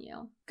using on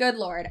you. Good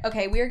Lord.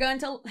 Okay, we're going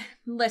to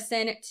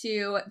listen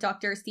to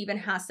Dr. Steven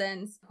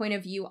Hassan's point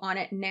of view on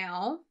it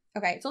now.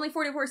 Okay, it's only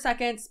 44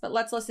 seconds, but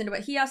let's listen to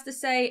what he has to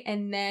say,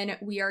 and then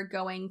we are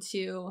going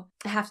to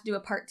have to do a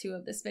part 2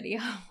 of this video.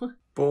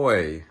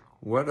 Boy,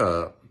 what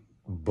a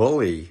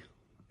bully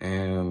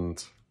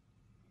and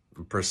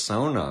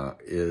persona,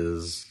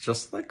 is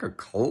just like a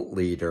cult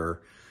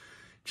leader.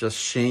 Just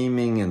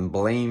shaming and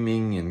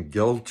blaming and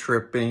guilt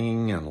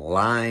tripping and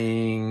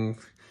lying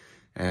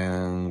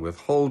and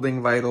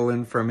withholding vital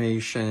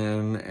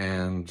information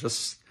and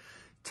just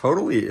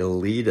totally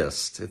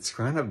elitist. It's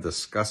kind of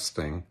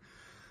disgusting.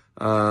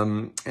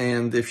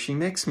 And if she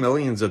makes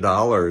millions of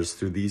dollars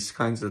through these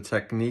kinds of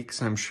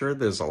techniques, I'm sure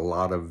there's a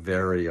lot of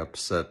very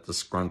upset,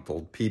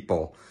 disgruntled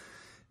people.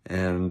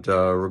 And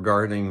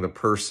regarding the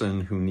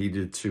person who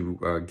needed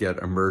to get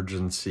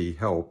emergency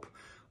help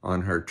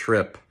on her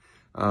trip,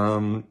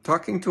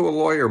 talking to a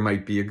lawyer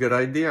might be a good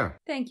idea.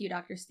 Thank you,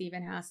 Dr.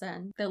 Steven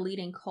Hassan, the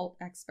leading cult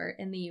expert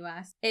in the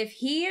US. If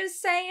he is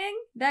saying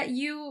that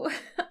you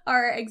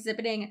are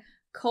exhibiting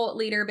cult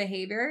leader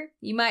behavior,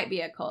 you might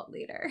be a cult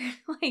leader.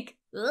 Like,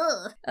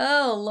 ugh.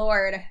 Oh,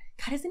 Lord.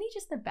 God, isn't he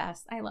just the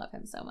best? I love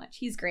him so much.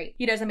 He's great.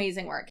 He does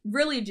amazing work.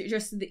 Really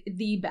just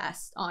the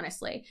best,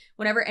 honestly.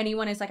 Whenever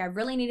anyone is like, I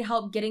really need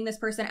help getting this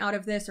person out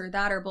of this or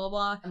that or blah,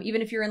 blah.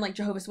 Even if you're in like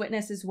Jehovah's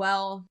Witness as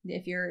well,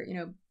 if you're,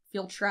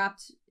 feel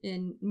trapped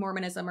in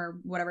Mormonism or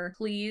whatever,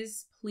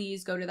 please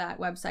go to that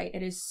website.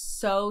 It is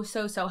so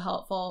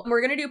helpful.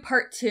 We're gonna do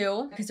part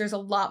 2 because there's a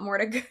lot more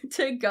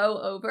to go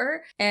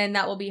over, and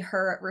that will be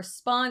her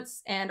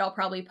response, and I'll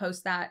probably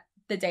post that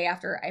the day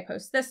after I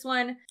post this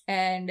one.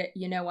 And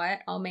you know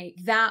what? I'll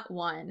make that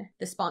one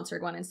the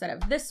sponsored one instead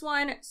of this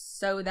one,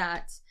 so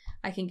that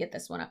I can get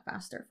this one up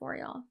faster for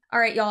y'all. All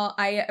right, y'all,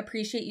 I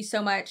appreciate you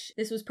so much.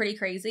 This was pretty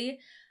crazy,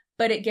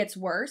 but it gets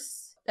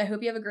worse. I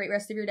hope you have a great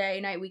rest of your day,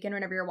 night, weekend,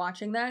 whenever you're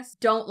watching this.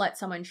 Don't let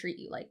someone treat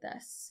you like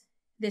this.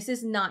 This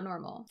is not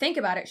normal. Think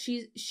about it.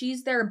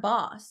 She's their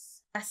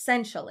boss,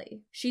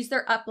 essentially. She's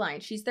their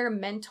upline. She's their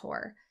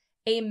mentor.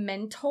 A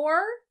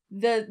mentor,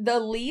 the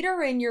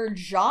leader in your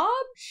job,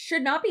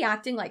 should not be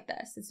acting like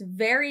this. It's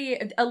very,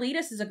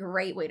 elitist is a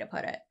great way to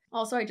put it.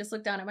 Also, I just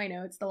looked down at my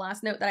notes. The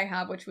last note that I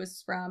have, which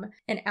was from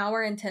an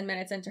hour and 10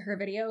 minutes into her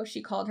video,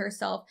 she called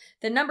herself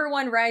the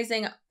 #1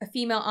 rising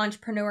female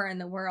entrepreneur in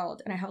the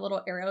world. And I have a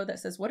little arrow that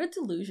says, what a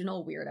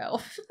delusional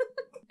weirdo.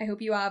 I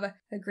hope you have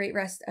a great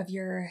rest of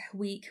your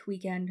week,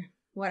 weekend,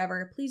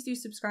 whatever. Please do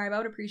subscribe. I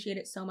would appreciate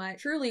it so much.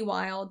 Truly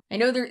wild. I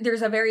know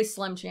there's a very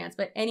slim chance,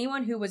 but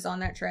anyone who was on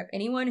that trip,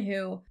 anyone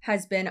who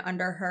has been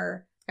under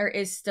her or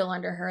is still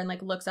under her and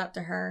like looks up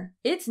to her,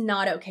 it's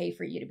not okay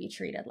for you to be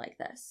treated like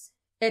this.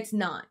 It's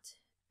not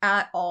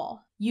at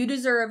all. You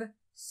deserve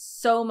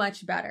so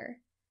much better.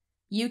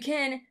 You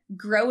can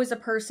grow as a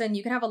person.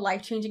 You can have a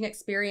life-changing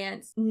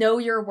experience, know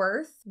your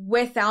worth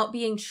without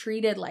being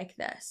treated like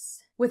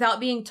this,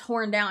 without being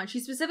torn down. She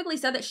specifically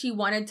said that she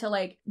wanted to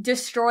like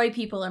destroy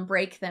people and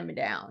break them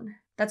down.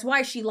 That's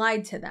why she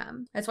lied to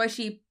them. That's why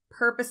she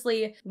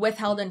purposely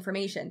withheld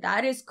information.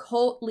 That is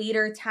cult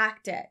leader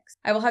tactics.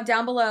 I will have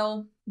down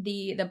below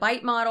the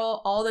bite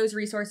model, all those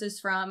resources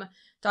from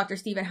Dr.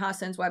 Stephen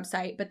Hassan's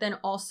website, but then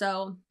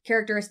also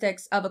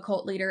characteristics of a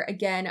cult leader.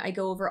 Again, I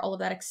go over all of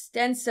that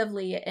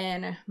extensively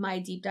in my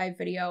deep dive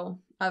video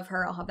of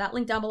her. I'll have that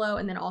link down below.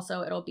 And then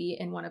also it'll be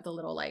in one of the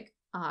little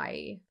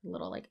eye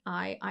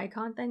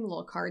icon thing,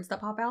 little cards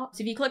that pop out.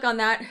 So if you click on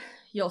that,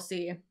 you'll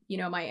see, you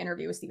know, my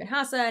interview with Stephen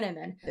Hassan and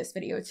then this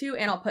video too.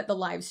 And I'll put the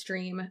live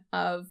stream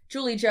of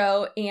Julie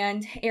Joe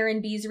and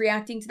Aaron B's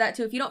reacting to that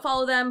too. If you don't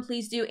follow them,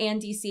 please do. And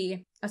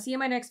DC. I'll see you in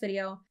my next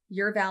video.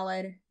 You're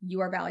valid.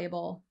 You are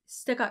valuable.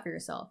 Stick up for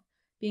yourself.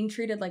 Being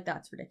treated like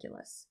that's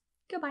ridiculous.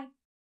 Goodbye.